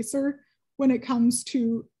stellar tracer when it comes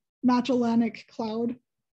to Magellanic Cloud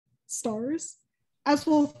stars. As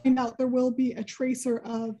we'll find out, there will be a tracer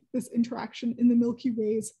of this interaction in the Milky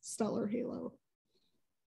Way's stellar halo.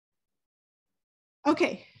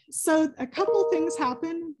 Okay, so a couple things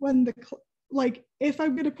happen when if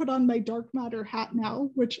I'm going to put on my dark matter hat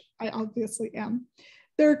now, which I obviously am,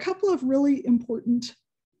 there are a couple of really important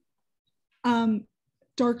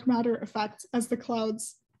dark matter effects as the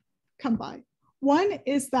clouds come by. One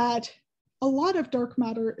is that a lot of dark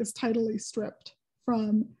matter is tidally stripped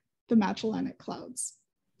from the Magellanic Clouds.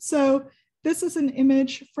 So this is an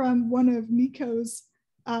image from one of Nico's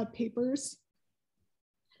papers.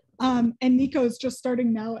 And Nico is just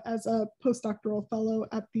starting now as a postdoctoral fellow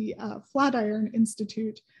at the Flatiron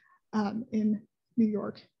Institute in New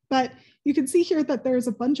York. But you can see here that there's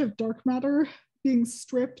a bunch of dark matter being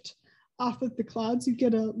stripped off of the clouds. You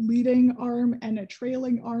get a leading arm and a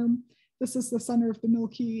trailing arm. This is the center of the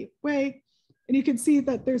Milky Way. And you can see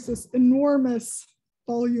that there's this enormous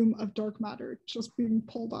volume of dark matter just being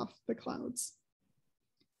pulled off the clouds.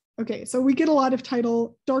 Okay, so we get a lot of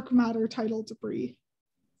dark matter tidal debris.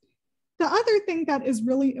 The other thing that is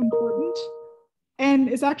really important and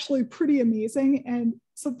is actually pretty amazing and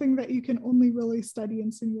something that you can only really study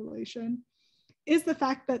in simulation is the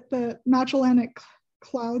fact that the Magellanic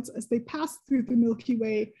Clouds, as they pass through the Milky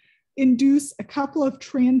Way, induce a couple of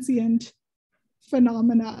transient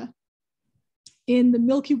phenomena in the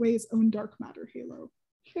Milky Way's own dark matter halo.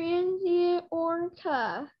 Transient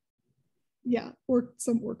orca. Yeah, or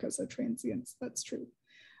some orcas are transients, that's true.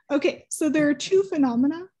 Okay, so there are two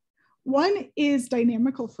phenomena. One is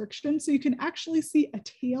dynamical friction. So you can actually see a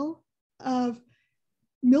tail of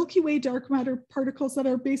Milky Way dark matter particles that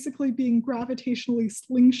are basically being gravitationally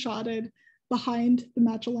slingshotted behind the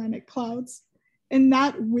Magellanic Clouds. And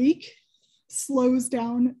that wake slows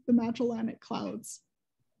down the Magellanic Clouds.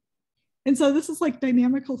 And so this is like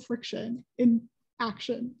dynamical friction in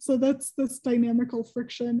action. So that's this dynamical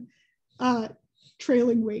friction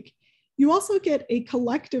trailing wake. You also get a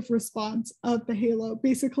collective response of the halo,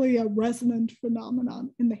 basically a resonant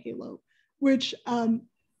phenomenon in the halo, which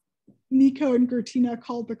Nico and Gertina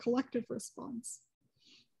called the collective response.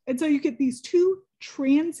 And so you get these two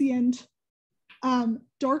transient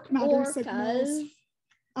dark matter signals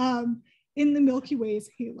in the Milky Way's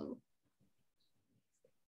halo.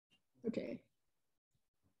 Okay.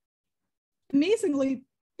 Amazingly,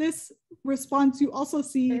 this response you also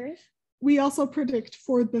see we also predict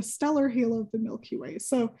for the stellar halo of the Milky Way.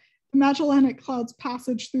 So the Magellanic Cloud's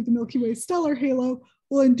passage through the Milky Way stellar halo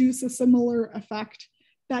will induce a similar effect,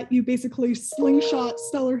 that you basically slingshot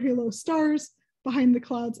stellar halo stars behind the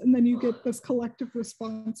clouds, and then you get this collective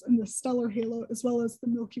response in the stellar halo as well as the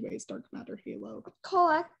Milky Way's dark matter halo.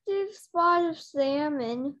 Collective spot of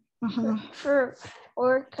salmon for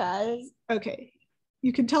orcas. Okay,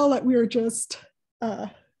 you can tell that we are just,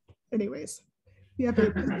 anyways, we have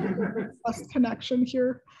a best connection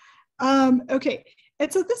here. Okay,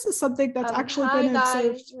 and so this is something that's actually been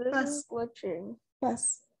observed.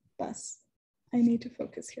 Bess, I need to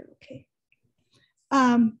focus here, okay.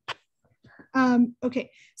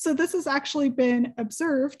 Okay, so this has actually been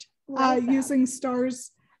observed using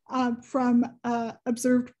stars from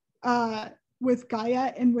observed with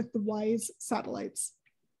Gaia and with the WISE satellites.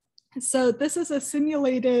 So this is a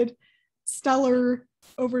simulated stellar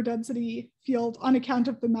overdensity field on account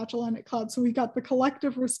of the Magellanic Cloud. So we got the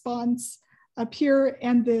collective response up here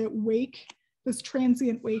and the wake, this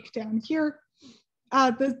transient wake down here.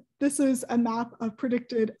 This is a map of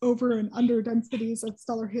predicted over and under densities of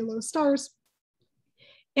stellar halo stars.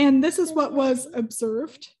 And this is what was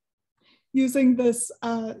observed using this,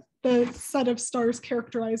 the set of stars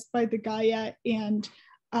characterized by the Gaia and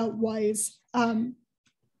WISE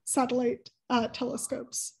satellite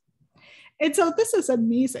telescopes. And so this is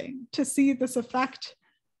amazing to see this effect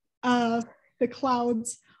of the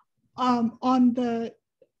clouds on the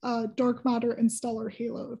dark matter and stellar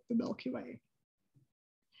halo of the Milky Way.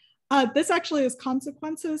 This actually has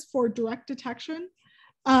consequences for direct detection.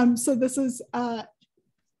 So this is a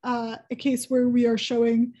case where we are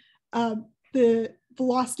showing the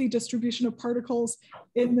velocity distribution of particles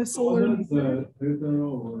in the solar. What's the theta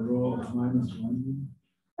or rho -1?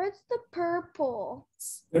 Where's the purple?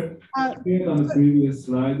 On the previous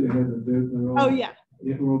slide, you had the delta rho. Oh yeah.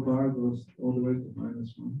 Rho bar goes all the way to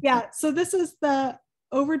 -1. Yeah, so this is the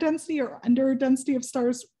overdensity or underdensity of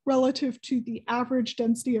stars relative to the average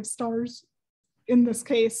density of stars in this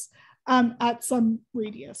case at some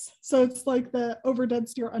radius. So it's like the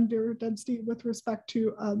overdensity or underdensity with respect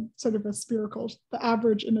to sort of a spherical, the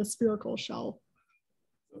average in a spherical shell.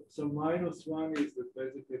 So -1 is that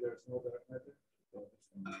basically there's no dark matter?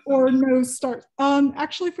 Or no stars.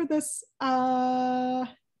 Actually for this,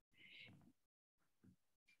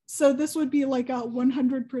 so this would be like a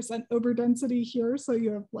 100% overdensity here. So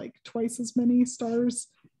you have like twice as many stars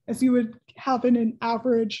as you would have in an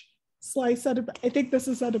average slice at, I think this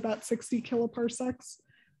is at about 60 kiloparsecs.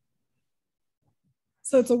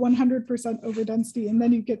 So it's a 100% overdensity, and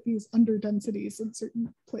then you get these underdensities in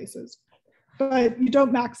certain places. But you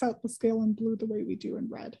don't max out the scale in blue the way we do in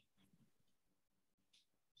red.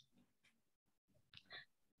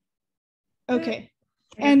 Okay.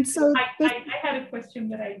 And so I had a question,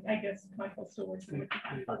 but I guess Michael still working with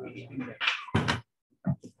that.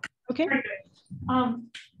 Okay.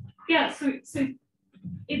 Yeah, so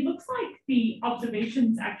it looks like the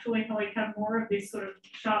observations actually have more of this sort of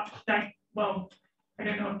sharp well, I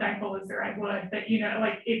don't know if dipole is the right word, but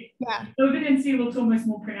overdensity looks almost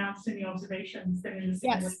more pronounced in the observations than in the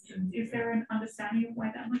simulations. Is there an understanding of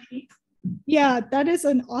why that might be? Yeah, that is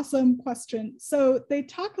an awesome question. So they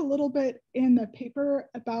talk a little bit in the paper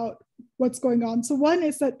about what's going on. So one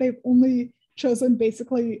is that they've only chosen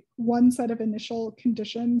basically one set of initial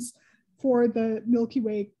conditions for the Milky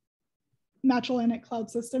Way Magellanic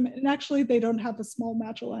Cloud system. And actually they don't have a small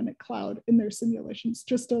Magellanic Cloud in their simulations,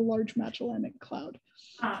 just a large Magellanic Cloud.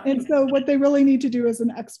 And so what they really need to do is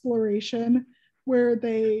an exploration where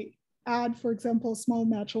they add, for example, a small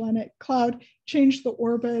Magellanic Cloud, change the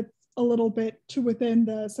orbit a little bit to within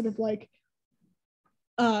the sort of like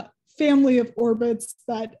family of orbits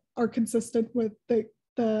that are consistent with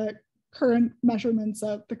the current measurements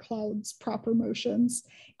of the cloud's proper motions.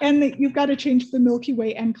 And you've got to change the Milky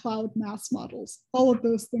Way and cloud mass models. All of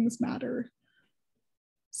those things matter.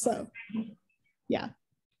 So, yeah.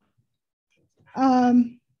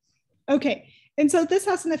 Okay, and so this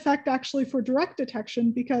has an effect actually for direct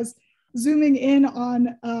detection, because zooming in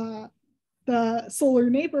on the solar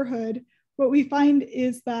neighborhood, what we find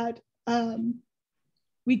is that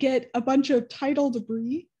we get a bunch of tidal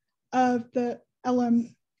debris of the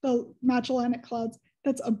Magellanic Clouds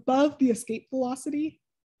that's above the escape velocity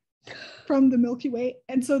from the Milky Way.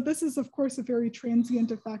 And so this is, of course, a very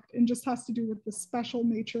transient effect and just has to do with the special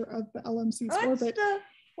nature of the LMC's orbit.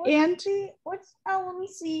 What's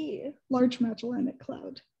LMC? Large Magellanic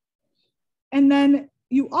Cloud. And then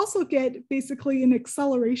you also get basically an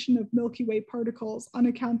acceleration of Milky Way particles on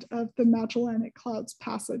account of the Magellanic Cloud's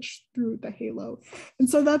passage through the halo. And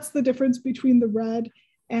so that's the difference between the red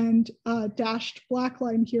and dashed black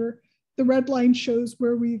line here. the red line shows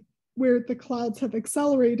where the clouds have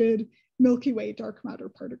accelerated Milky Way dark matter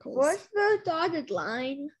particles. What's the dotted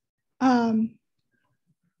line?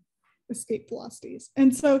 Escape velocities.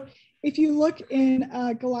 And so if you look in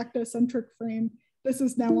a galactocentric frame, this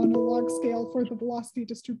is now on a log scale for the velocity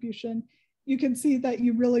distribution, you can see that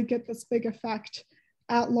you really get this big effect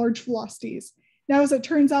at large velocities. Now, as it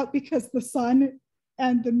turns out, because the sun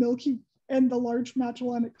and the large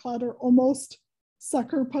Magellanic Cloud are almost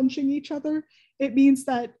sucker punching each other, it means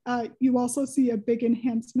that you also see a big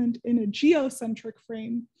enhancement in a geocentric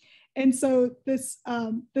frame. And so this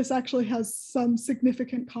actually has some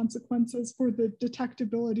significant consequences for the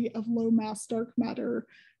detectability of low mass dark matter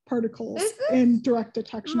particles in direct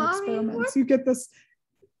detection experiments. You get this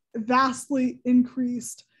vastly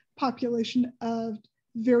increased population of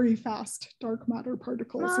very fast dark matter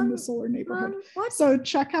particles in the solar neighborhood. So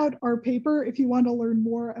check out our paper if you want to learn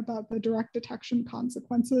more about the direct detection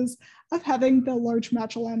consequences of having the Large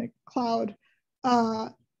Magellanic Cloud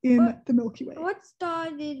in the Milky Way. What's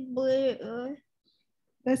dotted blue?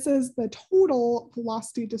 This is the total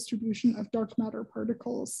velocity distribution of dark matter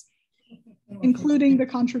particles, including the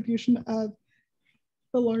contribution of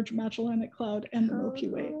the Large Magellanic Cloud and the Milky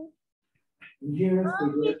Way. Here's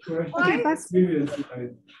the great question. Okay, that's previous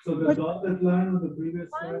slide. So the dotted line on the previous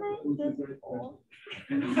slide was the great question.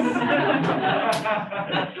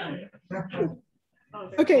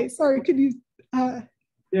 Okay, sorry, could you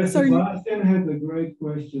yes, Sebastian had a great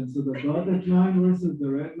question. So the dotted line versus the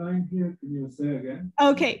red line here, can you say again?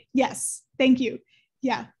 Okay, yes, thank you.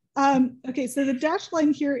 Yeah. Okay, so the dashed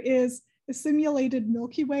line here is a simulated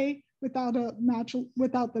Milky Way without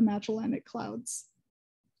the Magellanic Clouds.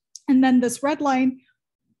 And then this red line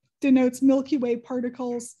denotes Milky Way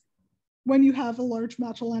particles when you have a Large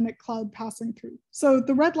Magellanic Cloud passing through. So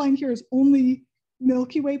the red line here is only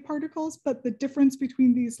Milky Way particles, but the difference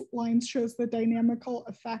between these lines shows the dynamical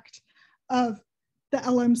effect of the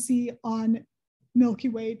LMC on Milky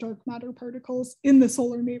Way dark matter particles in the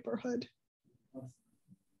solar neighborhood.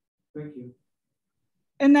 Thank you.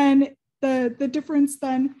 And then the difference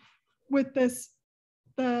then with this,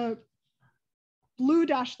 the blue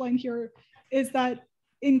dashed line here, is that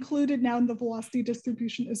included now in the velocity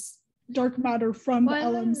distribution is dark matter from the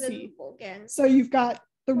LMC. So you've got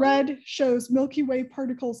the red shows Milky Way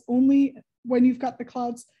particles only when you've got the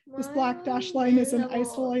clouds. This black dashed line is an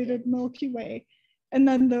isolated Milky Way. And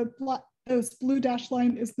then this blue dashed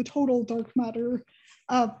line is the total dark matter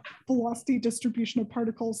velocity distribution of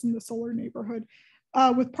particles in the solar neighborhood,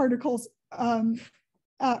 with particles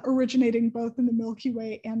originating both in the Milky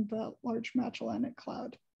Way and the Large Magellanic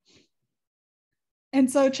Cloud. And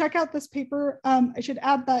so check out this paper. I should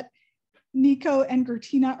add that Nico and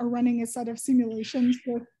Gertina are running a set of simulations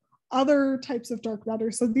with other types of dark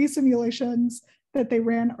matter. So these simulations that they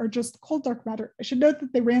ran are just cold dark matter. I should note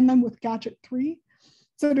that they ran them with Gadget3,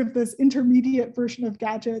 sort of this intermediate version of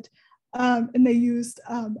Gadget. And they used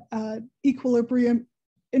equilibrium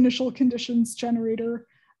initial conditions generator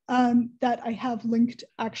that I have linked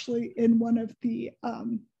actually in one of the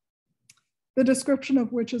description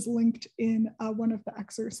of which is linked in one of the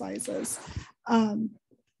exercises.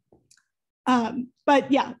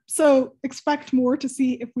 But yeah, so expect more to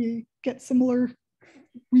see if we get similar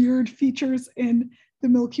weird features in the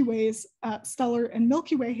Milky Way's stellar and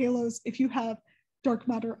Milky Way halos if you have dark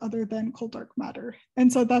matter other than cold dark matter.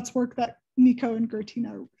 And so that's work that Nico and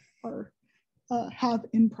Gertina have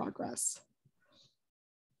in progress.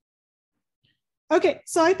 Okay,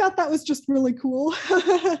 so I thought that was just really cool.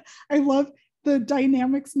 I love the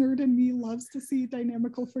dynamics nerd in me loves to see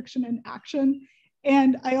dynamical friction in action.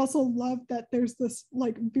 And I also love that there's this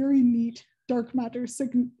like very neat dark matter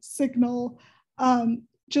signal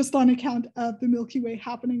just on account of the Milky Way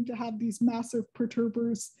happening to have these massive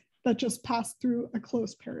perturbers that just pass through a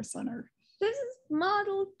close pericenter. This is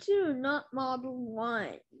model 2, not model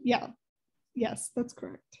 1. Yeah, yes, that's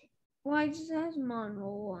correct. Why does it have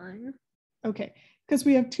model 1? Okay, because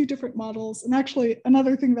we have two different models. And actually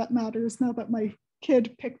another thing that matters now that my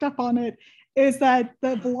kid picked up on it is that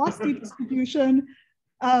the velocity distribution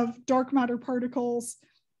of dark matter particles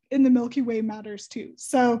in the Milky Way matters too.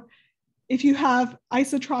 So if you have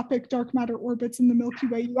isotropic dark matter orbits in the Milky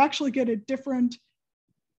Way, you actually get a different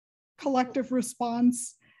collective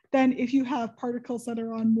response than if you have particles that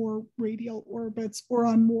are on more radial orbits or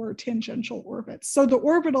on more tangential orbits. So the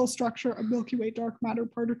orbital structure of Milky Way dark matter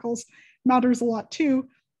particles matters a lot too.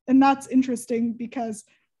 And that's interesting because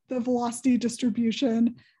the velocity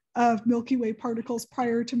distribution of Milky Way particles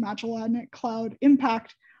prior to Magellanic Cloud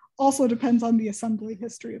impact also depends on the assembly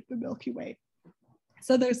history of the Milky Way.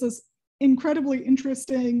 So there's this incredibly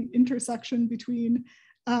interesting intersection between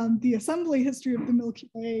the assembly history of the Milky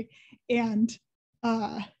Way, and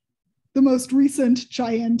the most recent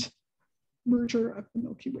giant merger of the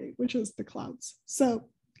Milky Way, which is the clouds. So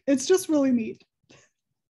it's just really neat.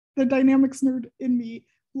 The dynamics nerd in me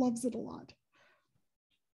loves it a lot.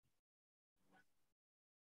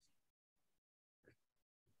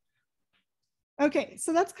 Okay,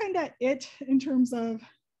 so that's kind of it in terms of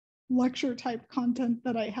lecture type content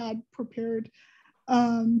that I had prepared.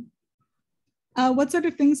 What sort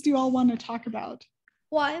of things do you all want to talk about?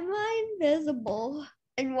 Why am I invisible?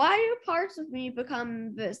 And why do parts of me become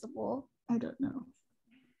invisible? I don't know.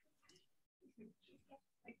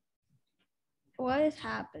 What is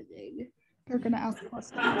happening? They're going to ask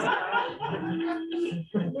questions.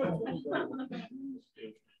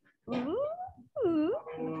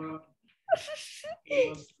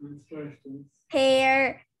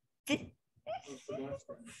 Hair.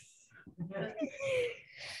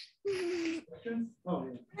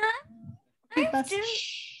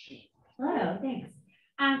 Hello, thanks.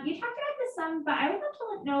 You talked about this some, but I would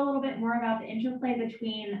love to know a little bit more about the interplay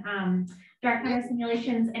between dark matter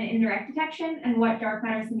simulations and indirect detection, and what dark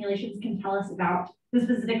matter simulations can tell us about the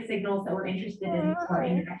specific signals that we're interested in for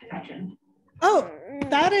indirect detection. Oh,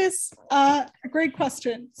 that is a great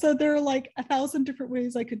question. So there are like 1,000 different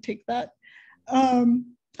ways I could take that.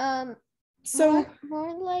 So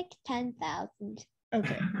more like 10,000.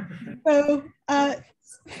 Okay.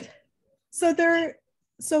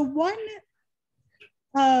 So one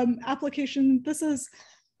application, this is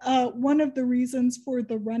one of the reasons for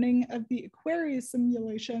the running of the Aquarius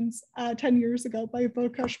simulations 10 years ago by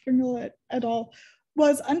Vokash Pringle et al.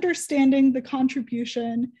 Was understanding the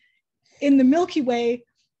contribution in the Milky Way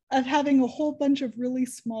of having a whole bunch of really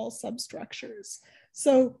small substructures.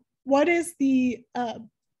 So what is the,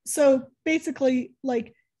 so basically,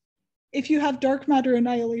 like, if you have dark matter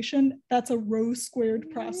annihilation, that's a rho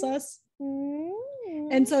squared process.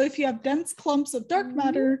 And so if you have dense clumps of dark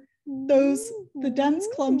matter, the dense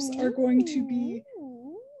clumps are going to be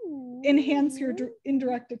enhance your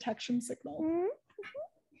indirect detection signal.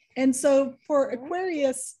 And so for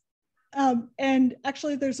Aquarius, and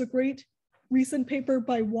actually there's a great recent paper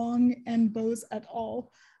by Wang and Bose et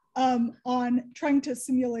al. On trying to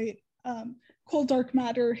simulate cold dark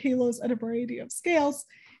matter halos at a variety of scales,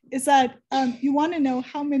 is that you want to know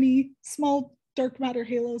how many small dark matter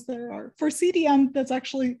halos there are. For CDM, that's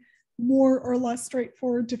actually more or less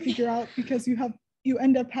straightforward to figure out, because you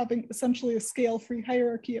end up having essentially a scale-free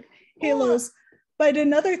hierarchy of halos. But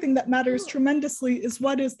another thing that matters tremendously is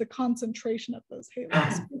what is the concentration of those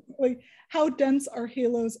halos. Basically, how dense are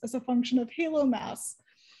halos as a function of halo mass.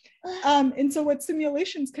 And so what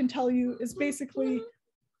simulations can tell you is basically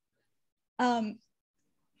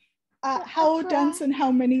how dense and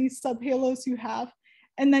how many subhalos you have.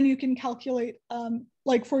 And then you can calculate,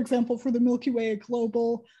 like for example, for the Milky Way, a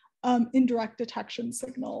global indirect detection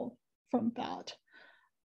signal from that.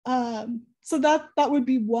 So that would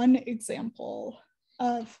be one example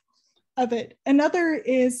of it. Another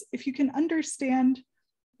is if you can understand,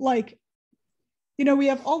 like, you know, we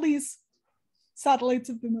have all these satellites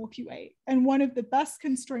of the Milky Way, and one of the best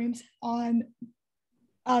constraints on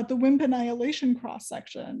the WIMP annihilation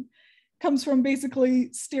cross-section comes from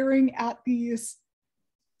basically staring at these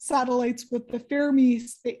satellites with the Fermi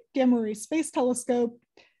Gamma Ray Space Telescope.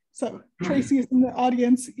 So Tracy is in the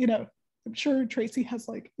audience, you know, I'm sure Tracy has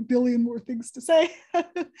like a billion more things to say,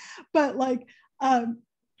 but like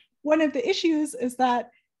one of the issues is that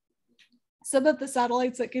some of the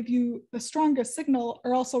satellites that give you the strongest signal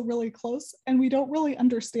are also really close, and we don't really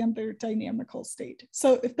understand their dynamical state.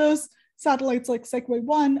 So if those satellites like Segway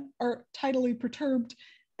 1 are tidally perturbed,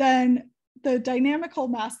 then the dynamical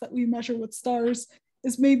mass that we measure with stars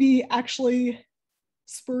is maybe actually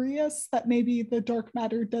spurious, that maybe the dark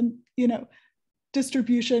matter, you know,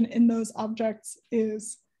 distribution in those objects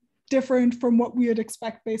is different from what we would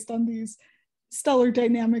expect based on these stellar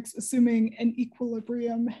dynamics, assuming an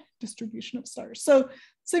equilibrium distribution of stars. So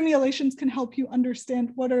simulations can help you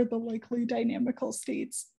understand what are the likely dynamical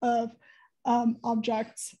states of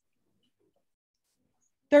objects.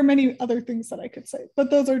 There are many other things that I could say, but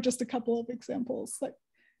those are just a couple of examples that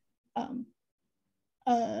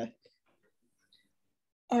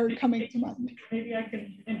are coming to mind. Maybe I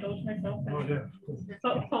can indulge myself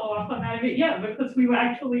and follow up on that a bit. Yeah, because we were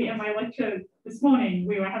actually in my lecture this morning,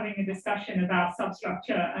 we were having a discussion about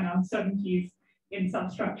substructure and uncertainties in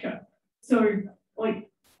substructure. So like,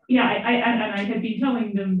 yeah, I had been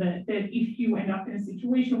telling them that if you end up in a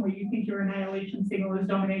situation where you think your annihilation signal is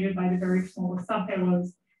dominated by the very smallest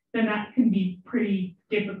subhalos, then that can be pretty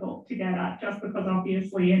difficult to get at, just because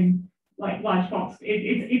obviously in like large box,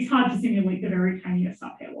 it's hard to simulate the very tiniest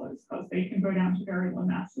subhalos because they can go down to very low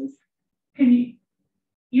masses.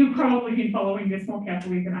 You've probably been following this more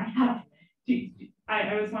carefully than I have.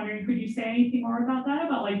 I was wondering, could you say anything more about that,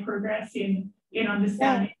 about like progress in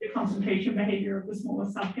understanding the concentration behavior of the smaller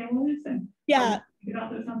subhalos and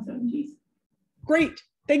about those uncertainties? Great,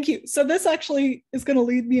 thank you. So this actually is going to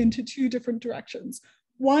lead me into two different directions.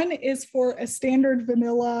 One is for a standard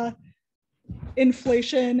vanilla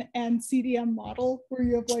inflation and CDM model where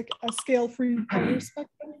you have like a scale-free power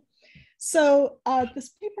spectrum. So this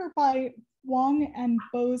paper by Wang and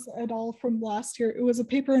Bose et al. From last year, it was a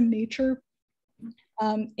paper in Nature,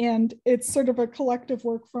 and it's sort of a collective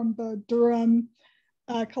work from the Durham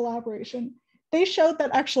collaboration. They showed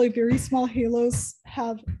that actually very small halos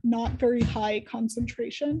have not very high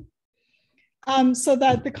concentration, so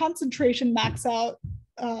that the concentration max out,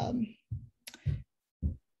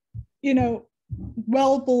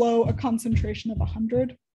 well below a concentration of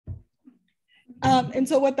 100. And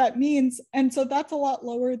so what that means, and so that's a lot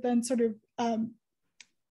lower than sort of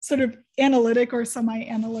analytic or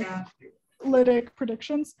semi-analytic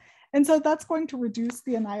predictions. And so that's going to reduce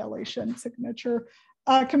the annihilation signature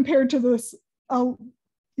compared to this, the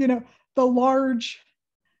large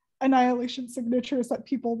annihilation signatures that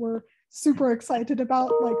people were super excited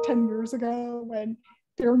about like 10 years ago when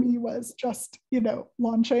Fermi was just,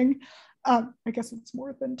 launching. I guess it's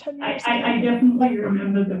more than 10 years ago. I definitely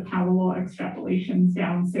remember the power law extrapolations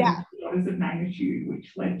down 70 orders of magnitude,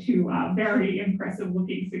 which led to very impressive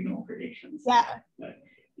looking signal predictions. So,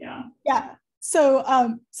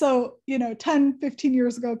 10, 15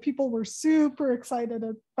 years ago, people were super excited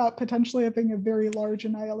about potentially having a very large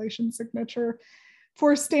annihilation signature.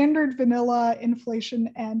 For standard vanilla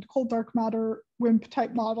inflation and cold dark matter WIMP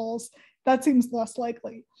type models, that seems less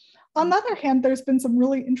likely. On the other hand, there's been some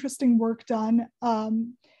really interesting work done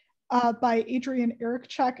by Adrienne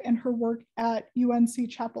Erichek and her work at UNC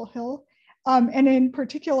Chapel Hill, and in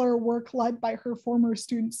particular work led by her former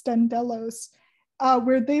student Sten Delos,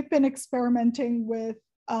 where they've been experimenting with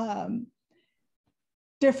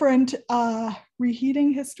different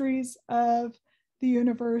reheating histories of the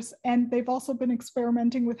universe, and they've also been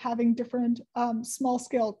experimenting with having different small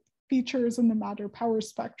scale features in the matter power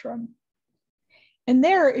spectrum. And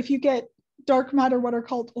there, if you get dark matter, what are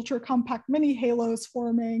called ultra compact mini halos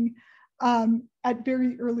forming at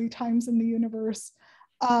very early times in the universe,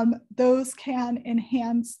 those can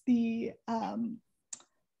enhance the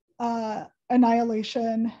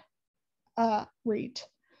annihilation rate.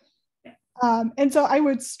 And so I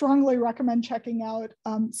would strongly recommend checking out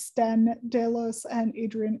Sten Delos and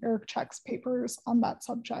Adrienne Erichek's papers on that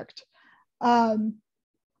subject.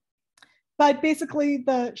 But basically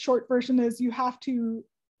the short version is you have to,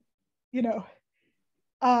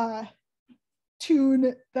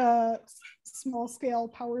 tune the small scale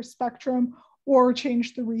power spectrum or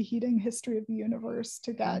change the reheating history of the universe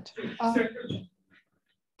to get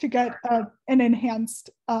an enhanced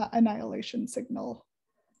annihilation signal.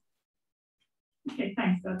 Okay,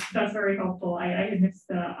 thanks. That's very helpful. I missed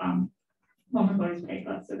the Mohamed's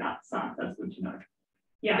paper, so that's good to know.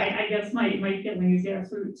 Yeah, I guess my feeling is,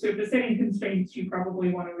 so if the setting constraints, you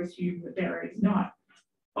probably want to assume that there is not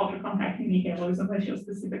ultra compact mini halos unless you're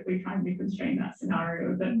specifically trying to constrain that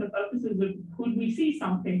scenario. But the purposes of could we see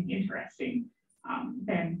something interesting,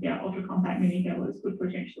 then ultra compact mini halos could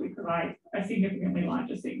potentially provide a significantly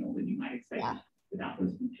larger signal than you might expect without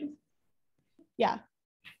those features. Yeah.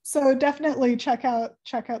 So definitely check out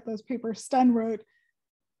those papers. Sten wrote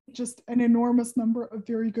just an enormous number of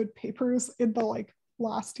very good papers in the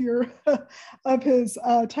last year of his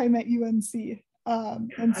time at UNC.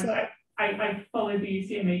 And so I followed the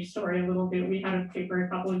UCMH story a little bit. We had a paper a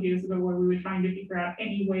couple of years ago where we were trying to figure out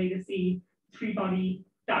any way to see three-body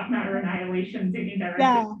dark matter annihilations in indirect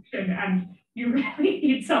detection, and you really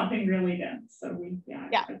need something really dense. So we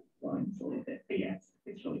going a little bit, but yes,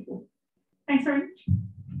 it's really cool. Thanks very much.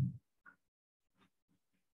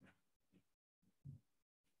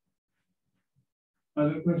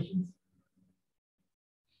 Other questions?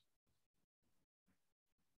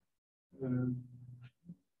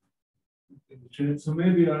 So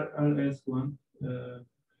maybe I'll ask one.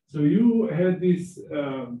 So you had this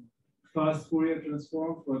fast Fourier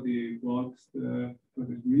transform for the blocks, for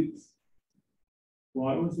the grids.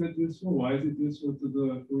 Why was that useful? Why is it useful to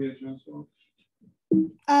do a Fourier transform?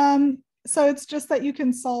 So it's just that you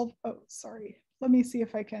can solve, oh, sorry. Let me see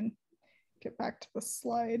if I can get back to the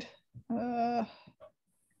slide.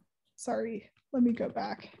 Sorry, let me go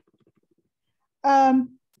back.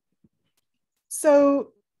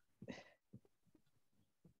 So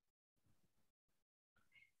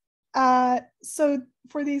So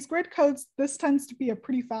for these grid codes, this tends to be a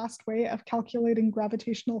pretty fast way of calculating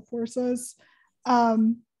gravitational forces,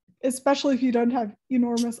 especially if you don't have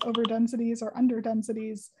enormous overdensities or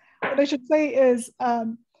underdensities. What I should say is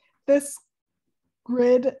this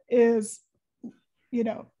grid is,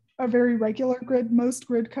 a very regular grid. Most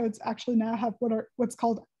grid codes actually now have what's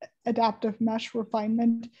called adaptive mesh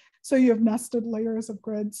refinement. So you have nested layers of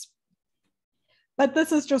grids. But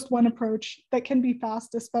this is just one approach that can be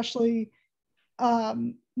fast, especially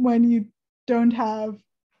when you don't have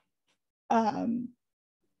a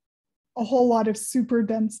whole lot of super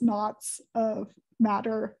dense knots of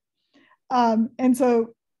matter. And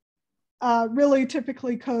so really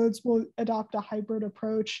typically codes will adopt a hybrid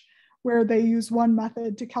approach where they use one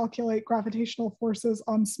method to calculate gravitational forces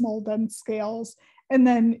on small dense scales and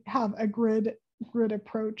then have a grid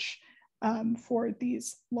approach for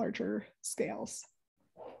these larger scales.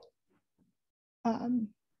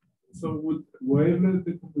 So would wavelet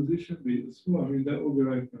decomposition be useful? I mean, that would be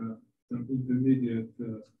like some intermediate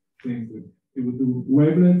thing. It would do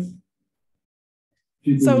wavelets. If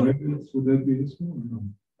you do wavelets, would that be useful or no?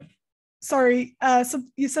 Sorry, so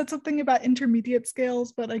you said something about intermediate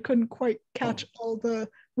scales, but I couldn't quite catch all the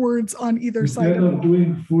words on either side. Instead of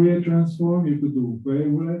doing Fourier transform, you could do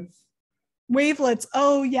wavelets. Wavelets,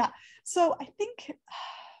 oh yeah. So I think,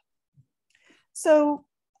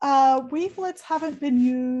 wavelets haven't been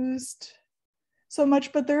used so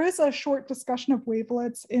much, but there is a short discussion of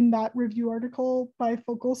wavelets in that review article by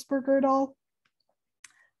Vogelsberger et al.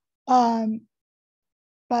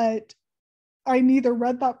 But I neither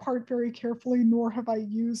read that part very carefully nor have I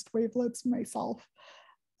used wavelets myself.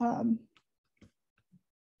 Okay,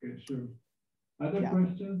 sure. Other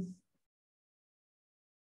questions?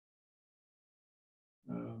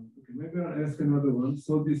 Okay, maybe I'll ask another one.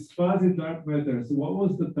 So this fuzzy dark matter, so what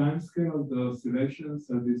was the time scale of the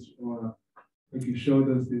oscillations of this, like you showed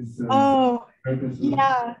us this?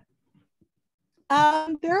 Yeah.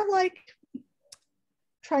 They're like,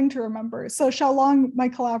 trying to remember. So Xiaolong, my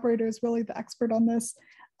collaborator, is really the expert on this.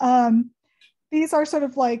 These are sort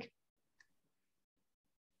of like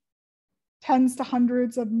tens to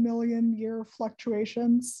hundreds of million year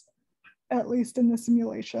fluctuations, at least in the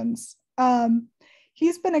simulations.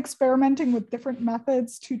 He's been experimenting with different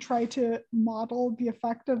methods to try to model the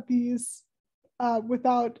effect of these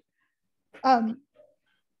without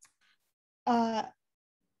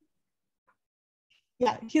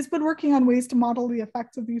he's been working on ways to model the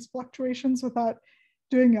effects of these fluctuations without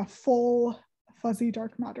doing a full fuzzy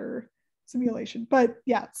dark matter simulation. But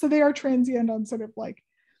yeah, so they are transient on sort of like,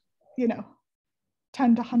 10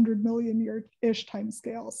 to 100 million year-ish time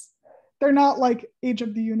scales. They're not like age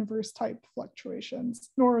of the universe type fluctuations,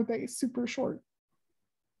 nor are they super short.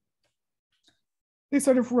 They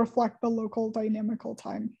sort of reflect the local dynamical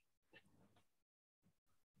time.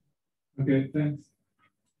 Okay, thanks.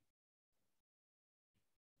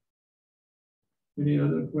 Any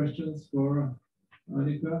other questions for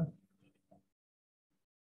Annika?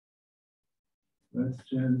 Last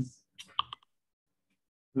chance.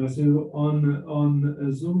 So on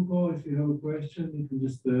a Zoom call, if you have a question, you can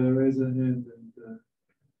just raise a hand and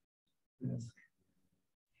ask.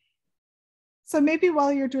 So maybe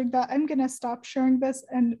while you're doing that, I'm going to stop sharing this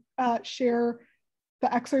and share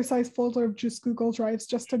the exercise folder of just Google Drives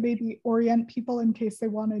just to maybe orient people in case they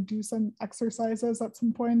want to do some exercises at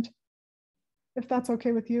some point. If that's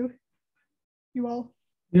okay with you all?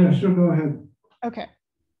 Yeah, sure, go ahead. Okay,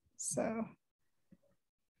 so.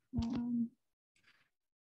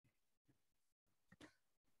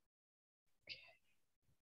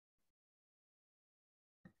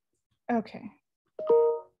 Okay.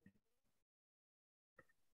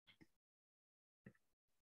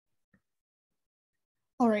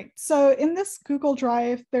 All right, so in this Google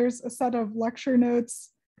Drive, there's a set of lecture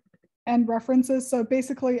notes and references. So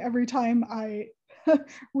basically every time I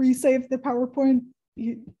resave the PowerPoint,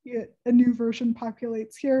 a new version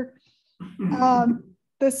populates here.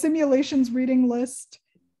 The simulations reading list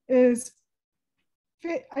is,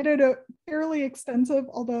 I don't know, fairly extensive,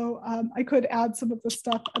 although I could add some of the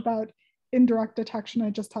stuff about indirect detection. I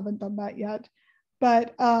just haven't done that yet.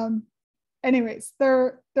 But anyways,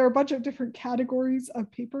 there are a bunch of different categories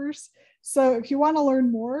of papers. So if you want to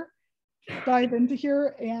learn more, dive into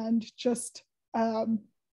here and just,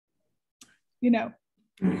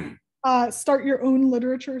 start your own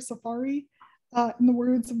literature safari, in the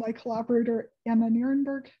words of my collaborator, Anna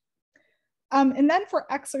Nierenberg. And then for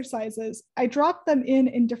exercises, I dropped them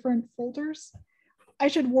in different folders. I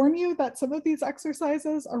should warn you that some of these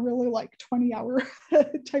exercises are really like 20-hour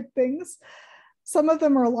type things. Some of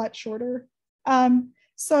them are a lot shorter.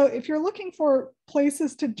 So if you're looking for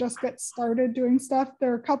places to just get started doing stuff,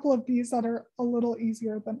 there are a couple of these that are a little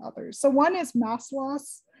easier than others. So one is mass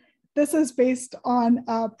loss. This is based on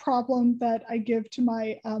a problem that I give to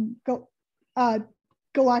my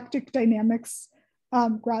galactic dynamics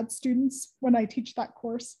grad students when I teach that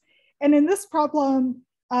course. And in this problem,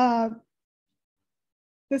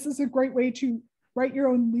 this is a great way to write your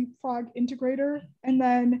own leapfrog integrator and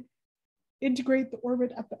then integrate the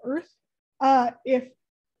orbit at the Earth if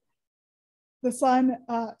the sun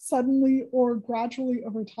suddenly or gradually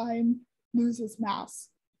over time loses mass.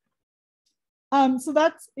 So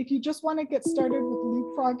that's, if you just want to get started with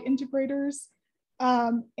leapfrog integrators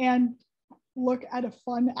and look at a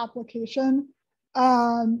fun application,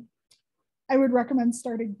 I would recommend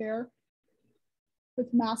starting there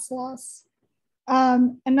with mass loss.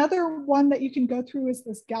 Another one that you can go through is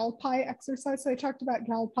this GalPy exercise. So I talked about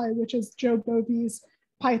GalPy, which is Joe Bovey's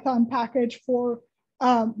Python package for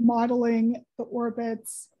modeling the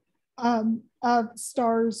orbits of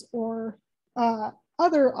stars or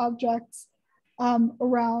other objects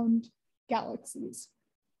around galaxies.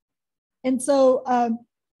 And so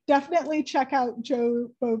definitely check out Joe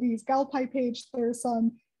Bovey's GalPy page. There's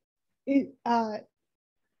some,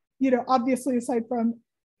 obviously aside from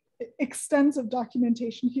extensive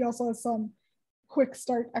documentation, he also has some quick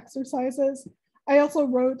start exercises. I also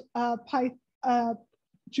wrote a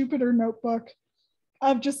Jupyter notebook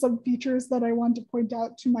of just some features that I want to point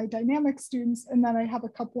out to my dynamics students. And then I have a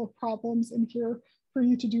couple of problems in here for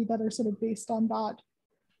you to do that are sort of based on that.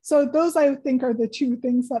 So those I think are the two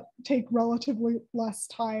things that take relatively less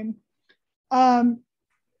time.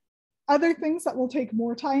 Other things that will take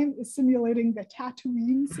more time is simulating the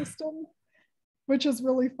Tatooine system, which is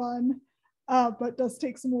really fun, but does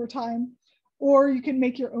take some more time. Or you can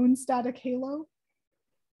make your own static halo,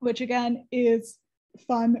 which again is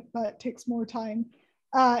fun, but takes more time.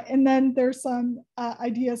 And then there's some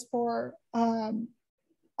ideas for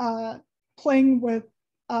playing with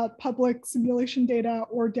public simulation data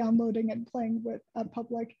or downloading and playing with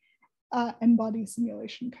public n-body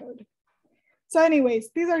simulation code. So anyways,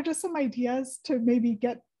 these are just some ideas to maybe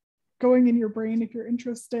get going in your brain if you're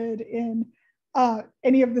interested in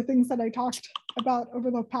any of the things that I talked about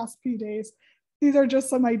over the past few days. These are just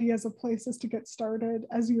some ideas of places to get started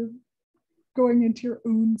as you're going into your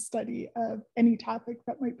own study of any topic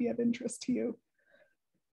that might be of interest to you.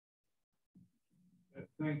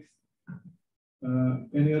 Thanks.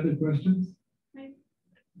 Any other questions? I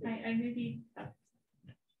maybe,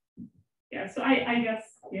 yeah, so I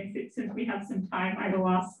guess since we have some time, I will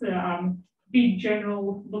ask the big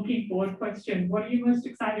general looking forward question. What are you most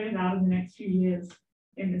excited about in the next few years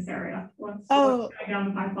in this area? What's going down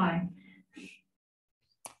the pipeline?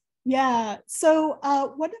 Yeah, so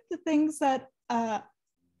one of the things that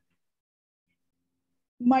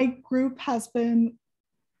my group has been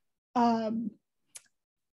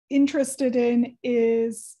interested in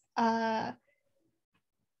is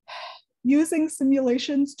using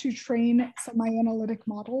simulations to train semi-analytic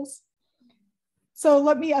models. So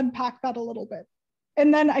let me unpack that a little bit.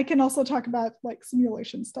 And then I can also talk about like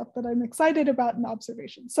simulation stuff that I'm excited about in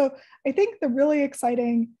observation. So I think the really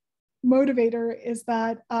exciting motivator is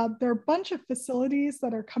that there are a bunch of facilities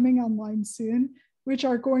that are coming online soon, which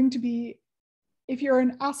are going to be, if you're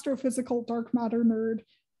an astrophysical dark matter nerd,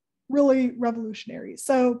 really revolutionary.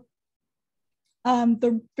 So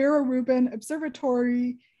the Vera Rubin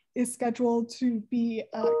Observatory is scheduled to be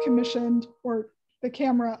commissioned, or the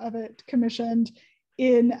camera of it commissioned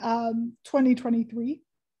in 2023.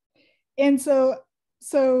 And so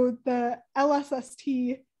the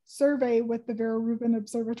LSST survey with the Vera Rubin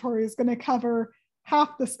Observatory is going to cover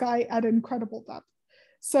half the sky at incredible depth.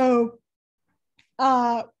 So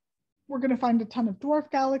we're going to find a ton of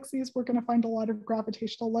dwarf galaxies. We're going to find a lot of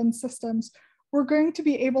gravitational lens systems. We're going to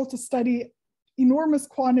be able to study enormous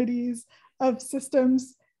quantities of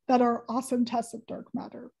systems that are awesome tests of dark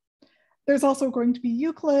matter. There's also going to be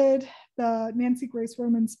Euclid, the Nancy Grace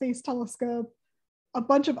Roman Space Telescope, a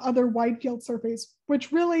bunch of other wide field surveys,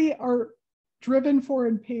 which really are driven for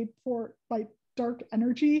and paid for by dark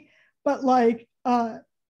energy, but like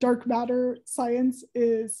dark matter science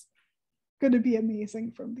is going to be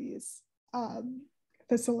amazing from these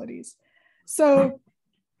facilities. So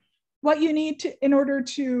what you need to, in order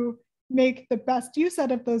to make the best use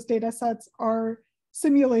out of those data sets, are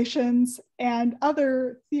simulations and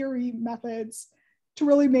other theory methods to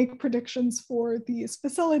really make predictions for these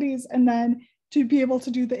facilities, and then to be able to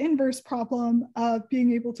do the inverse problem of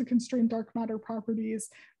being able to constrain dark matter properties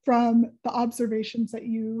from the observations that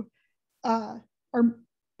you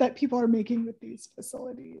that people are making with these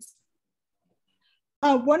facilities.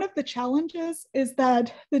 One of the challenges is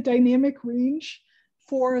that the dynamic range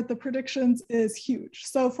for the predictions is huge.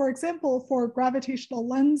 So for example, for gravitational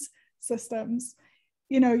lens systems,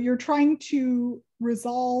 you're trying to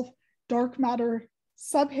resolve dark matter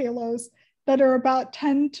subhalos that are about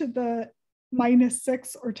 10 to the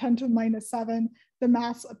 -6 or 10 to the -7, the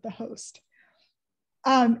mass of the host.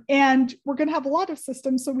 And we're going to have a lot of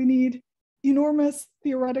systems, so we need enormous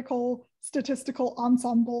theoretical statistical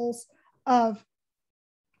ensembles of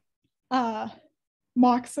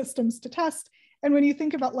mock systems to test. And when you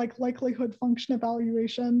think about like likelihood function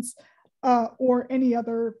evaluations or any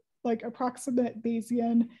other like approximate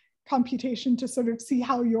Bayesian computation to sort of see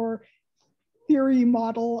how your theory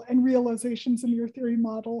model and realizations in your theory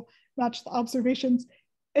model match the observations,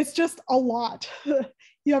 it's just a lot.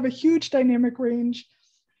 You have a huge dynamic range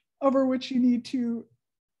over which you need to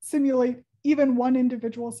simulate even one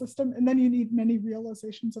individual system, and then you need many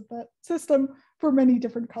realizations of that system for many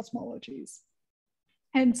different cosmologies.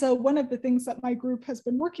 And so one of the things that my group has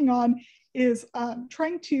been working on is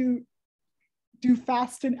trying to do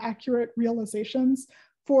fast and accurate realizations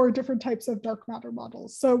for different types of dark matter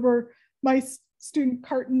models. So my student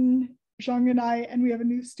Carton, Zhang and I, and we have a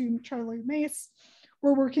new student, Charlie Mace,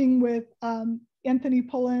 we're working with Anthony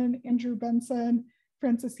Pullen, Andrew Benson,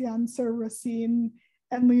 Francis Janser, Racine,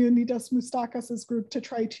 and Leonidas Moustakis' group to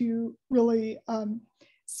try to really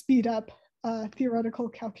speed up theoretical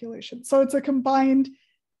calculation. So it's a combined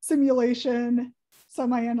simulation,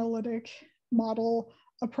 semi-analytic model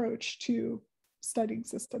approach to studying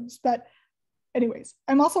systems. But anyways,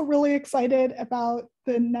 I'm also really excited about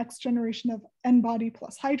the next generation of N-body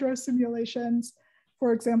plus hydro simulations.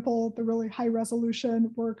 For example, the really high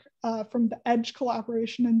resolution work from the EDGE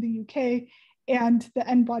collaboration in the UK and the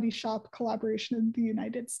N-body shop collaboration in the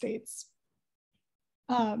United States.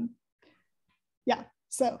 Yeah,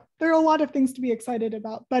 so there are a lot of things to be excited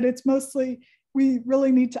about, but it's mostly, we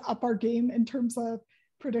really need to up our game in terms of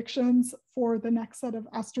predictions for the next set of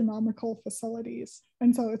astronomical facilities.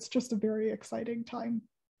 And so it's just a very exciting time.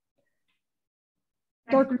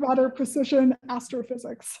 Dark matter precision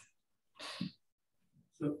astrophysics.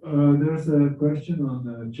 So there's a question on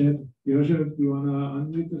the chat. Joseph, do you want to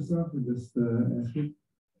unmute yourself and just ask it?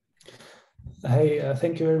 Hey,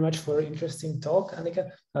 thank you very much for interesting talk,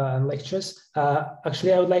 Annika, and lectures.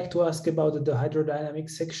 Actually, I would like to ask about the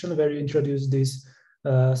hydrodynamics section where you introduced this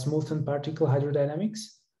smooth and particle hydrodynamics.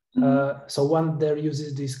 So one there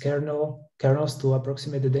uses these kernels to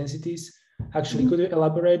approximate the densities. Actually, could you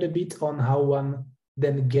elaborate a bit on how one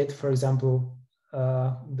then get, for example,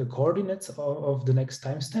 the coordinates of the next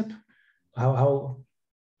time step? How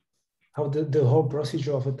the whole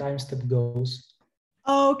procedure of a time step goes?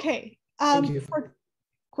 Okay.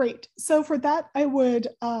 Great. So for that, I would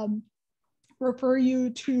refer you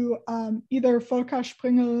to either Volker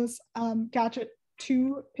Springel's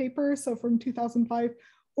Gadget2 paper, so from 2005,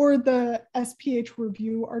 or the SPH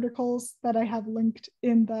review articles that I have linked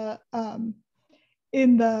in the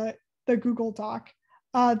Google Doc.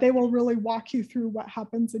 They will really walk you through what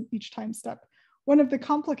happens in each time step. One of the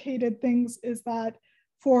complicated things is that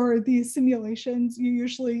for these simulations, you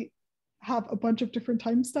usually have a bunch of different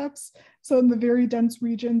time steps. So in the very dense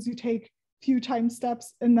regions, you take few time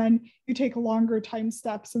steps, and then you take longer time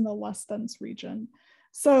steps in the less dense region.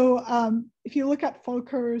 So if you look at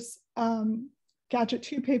Volker's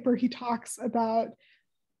Gadget2 paper, he talks about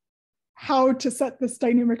how to set this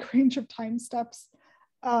dynamic range of time steps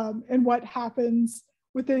and what happens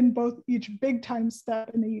within both each big time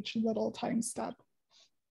step and each little time step,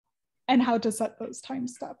 and how to set those time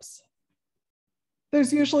steps.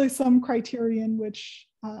 There's usually some criterion which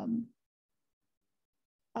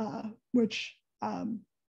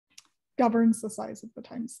governs the size of the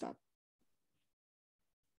time step.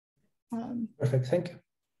 Perfect, thank you.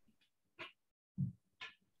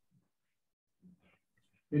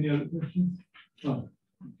 Any other questions? Oh,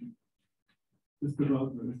 just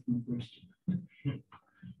about the question.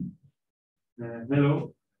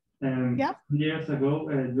 Hello. Yeah. Years ago,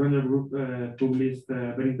 Joiner Group published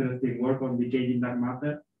very interesting work on decaying dark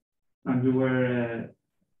matter, and you were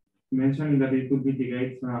mentioning that it could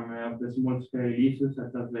mitigate some of the small scale issues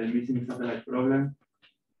such as the missing satellite problem.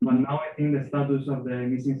 But now I think the status of the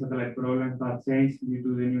missing satellite problem has changed due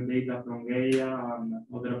to the new data from Gaia and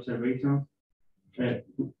other observations.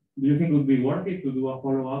 Do you think it would be worth it to do a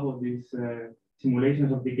follow-up of these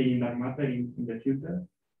simulations of decaying dark matter in the future?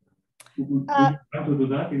 Would you plan to do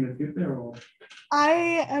that in the future? Or?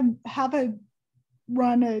 I haven't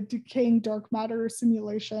run a decaying dark matter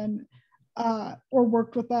simulation or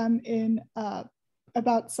worked with them in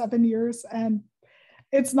about 7 years, and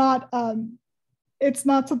it's not it's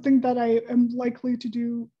not something that I am likely to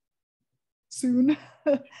do soon.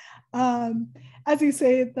 As you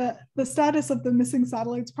say, the status of the missing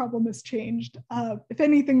satellites problem has changed. If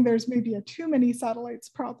anything, there's maybe a too many satellites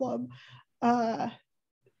problem.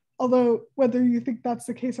 Although whether you think that's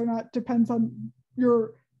the case or not depends on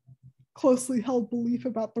your closely held belief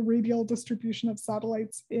about the radial distribution of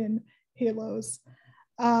satellites in halos.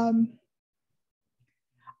 I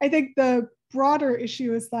think the broader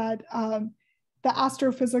issue is that the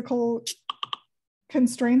astrophysical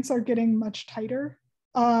constraints are getting much tighter.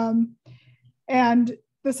 And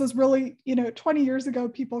this is really, 20 years ago,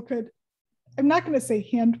 people could, I'm not going to say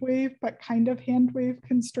hand wave, but kind of hand wave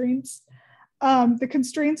constraints. The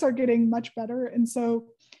constraints are getting much better. And so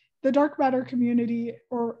the dark matter community,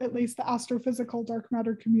 or at least the astrophysical dark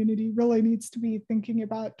matter community, really needs to be thinking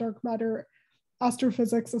about dark matter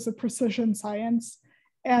astrophysics as a precision science,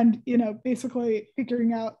 and basically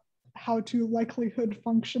figuring out how to likelihood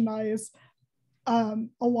functionize a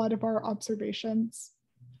lot of our observations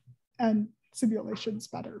and simulations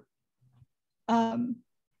better.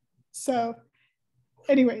 So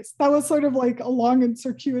anyways, that was sort of like a long and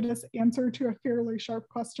circuitous answer to a fairly sharp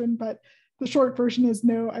question, but the short version is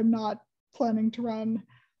no, I'm not planning to run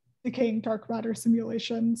decaying dark matter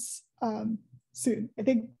simulations soon. I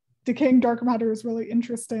think decaying dark matter is really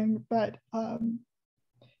interesting, but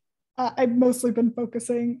I've mostly been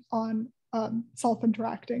focusing on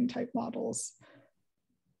self-interacting type models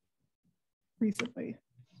recently.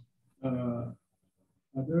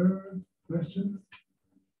 Other questions?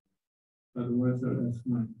 Otherwise, I'll ask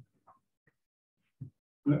mine.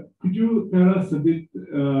 Could you tell us a bit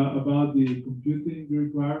about the computing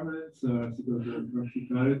requirements, sort of the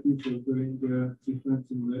practicalities of doing different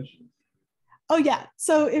simulations? Oh yeah,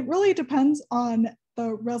 so it really depends on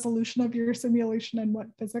the resolution of your simulation and what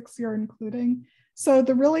physics you're including. So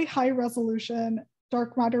the really high resolution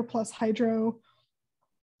dark matter plus hydro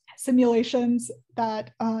simulations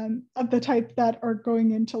that of the type that are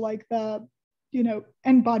going into like the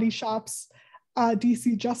end body shops,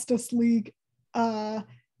 DC Justice League,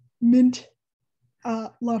 mint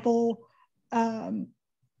level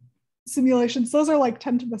simulations. Those are like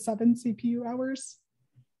 10 to the 7 CPU hours.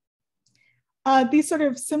 These sort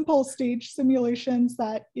of simple stage simulations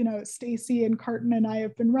that Stacy and Carton and I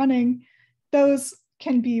have been running, those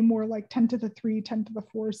can be more like 10 to the 3, 10 to the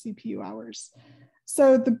 4 CPU hours.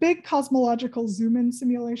 So the big cosmological zoom-in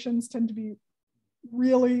simulations tend to be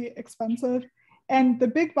really expensive. And the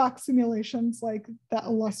big box simulations like the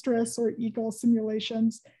Illustris or Eagle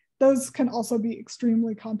simulations, those can also be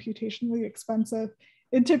extremely computationally expensive.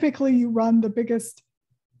 And typically you run the biggest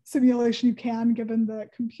simulation you can given the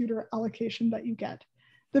computer allocation that you get.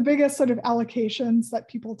 The biggest sort of allocations that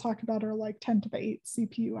people talk about are like 10 to the 8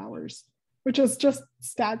 CPU hours, which is just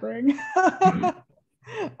staggering.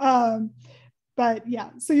 But yeah,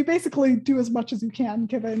 so you basically do as much as you can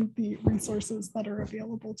given the resources that are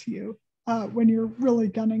available to you when you're really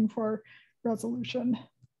gunning for resolution.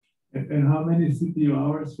 And how many CPU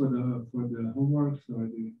hours for the homework? Or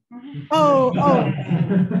the... Oh,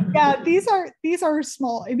 yeah. These are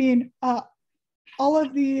small. I mean, all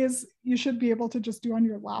of these you should be able to just do on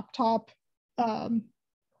your laptop,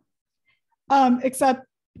 except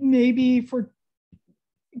maybe for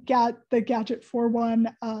the Gadget4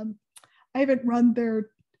 one. I haven't run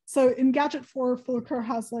their. So in Gadget4, Flickr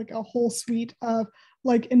has like a whole suite of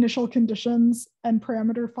like initial conditions and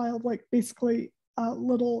parameter filed, like basically a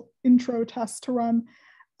little intro test to run.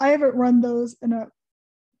 I haven't run those in a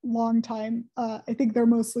long time. I think they're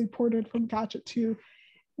mostly ported from Gadget2.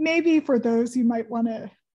 Maybe for those you might want to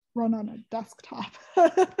run on a desktop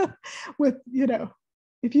with,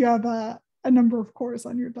 if you have a number of cores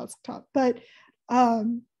on your desktop. But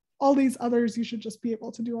all these others you should just be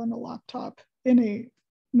able to do on a laptop in a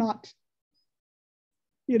not,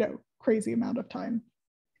 crazy amount of time.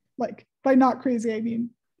 Like by not crazy, I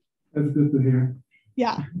mean. That's good to hear.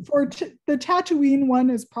 Yeah, for the Tatooine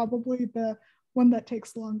one is probably the one that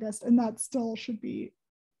takes longest, and that still should be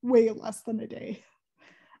way less than a day.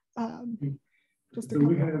 Just so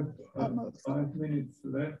we have 5 minutes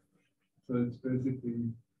left, so it's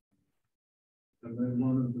basically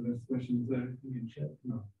one of the last questions there in chat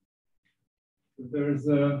now. So there's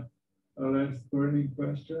a last burning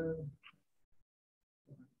question.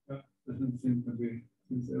 Doesn't seem to be,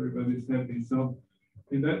 since everybody's happy. So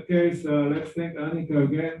in that case, let's thank Annika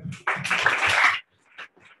again.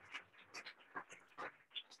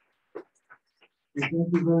 Thank you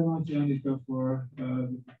very much, Annika, for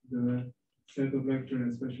the set of lecture,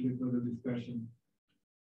 and especially for the discussion.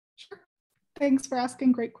 Sure. Thanks for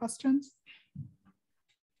asking great questions.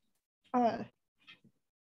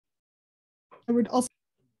 I would also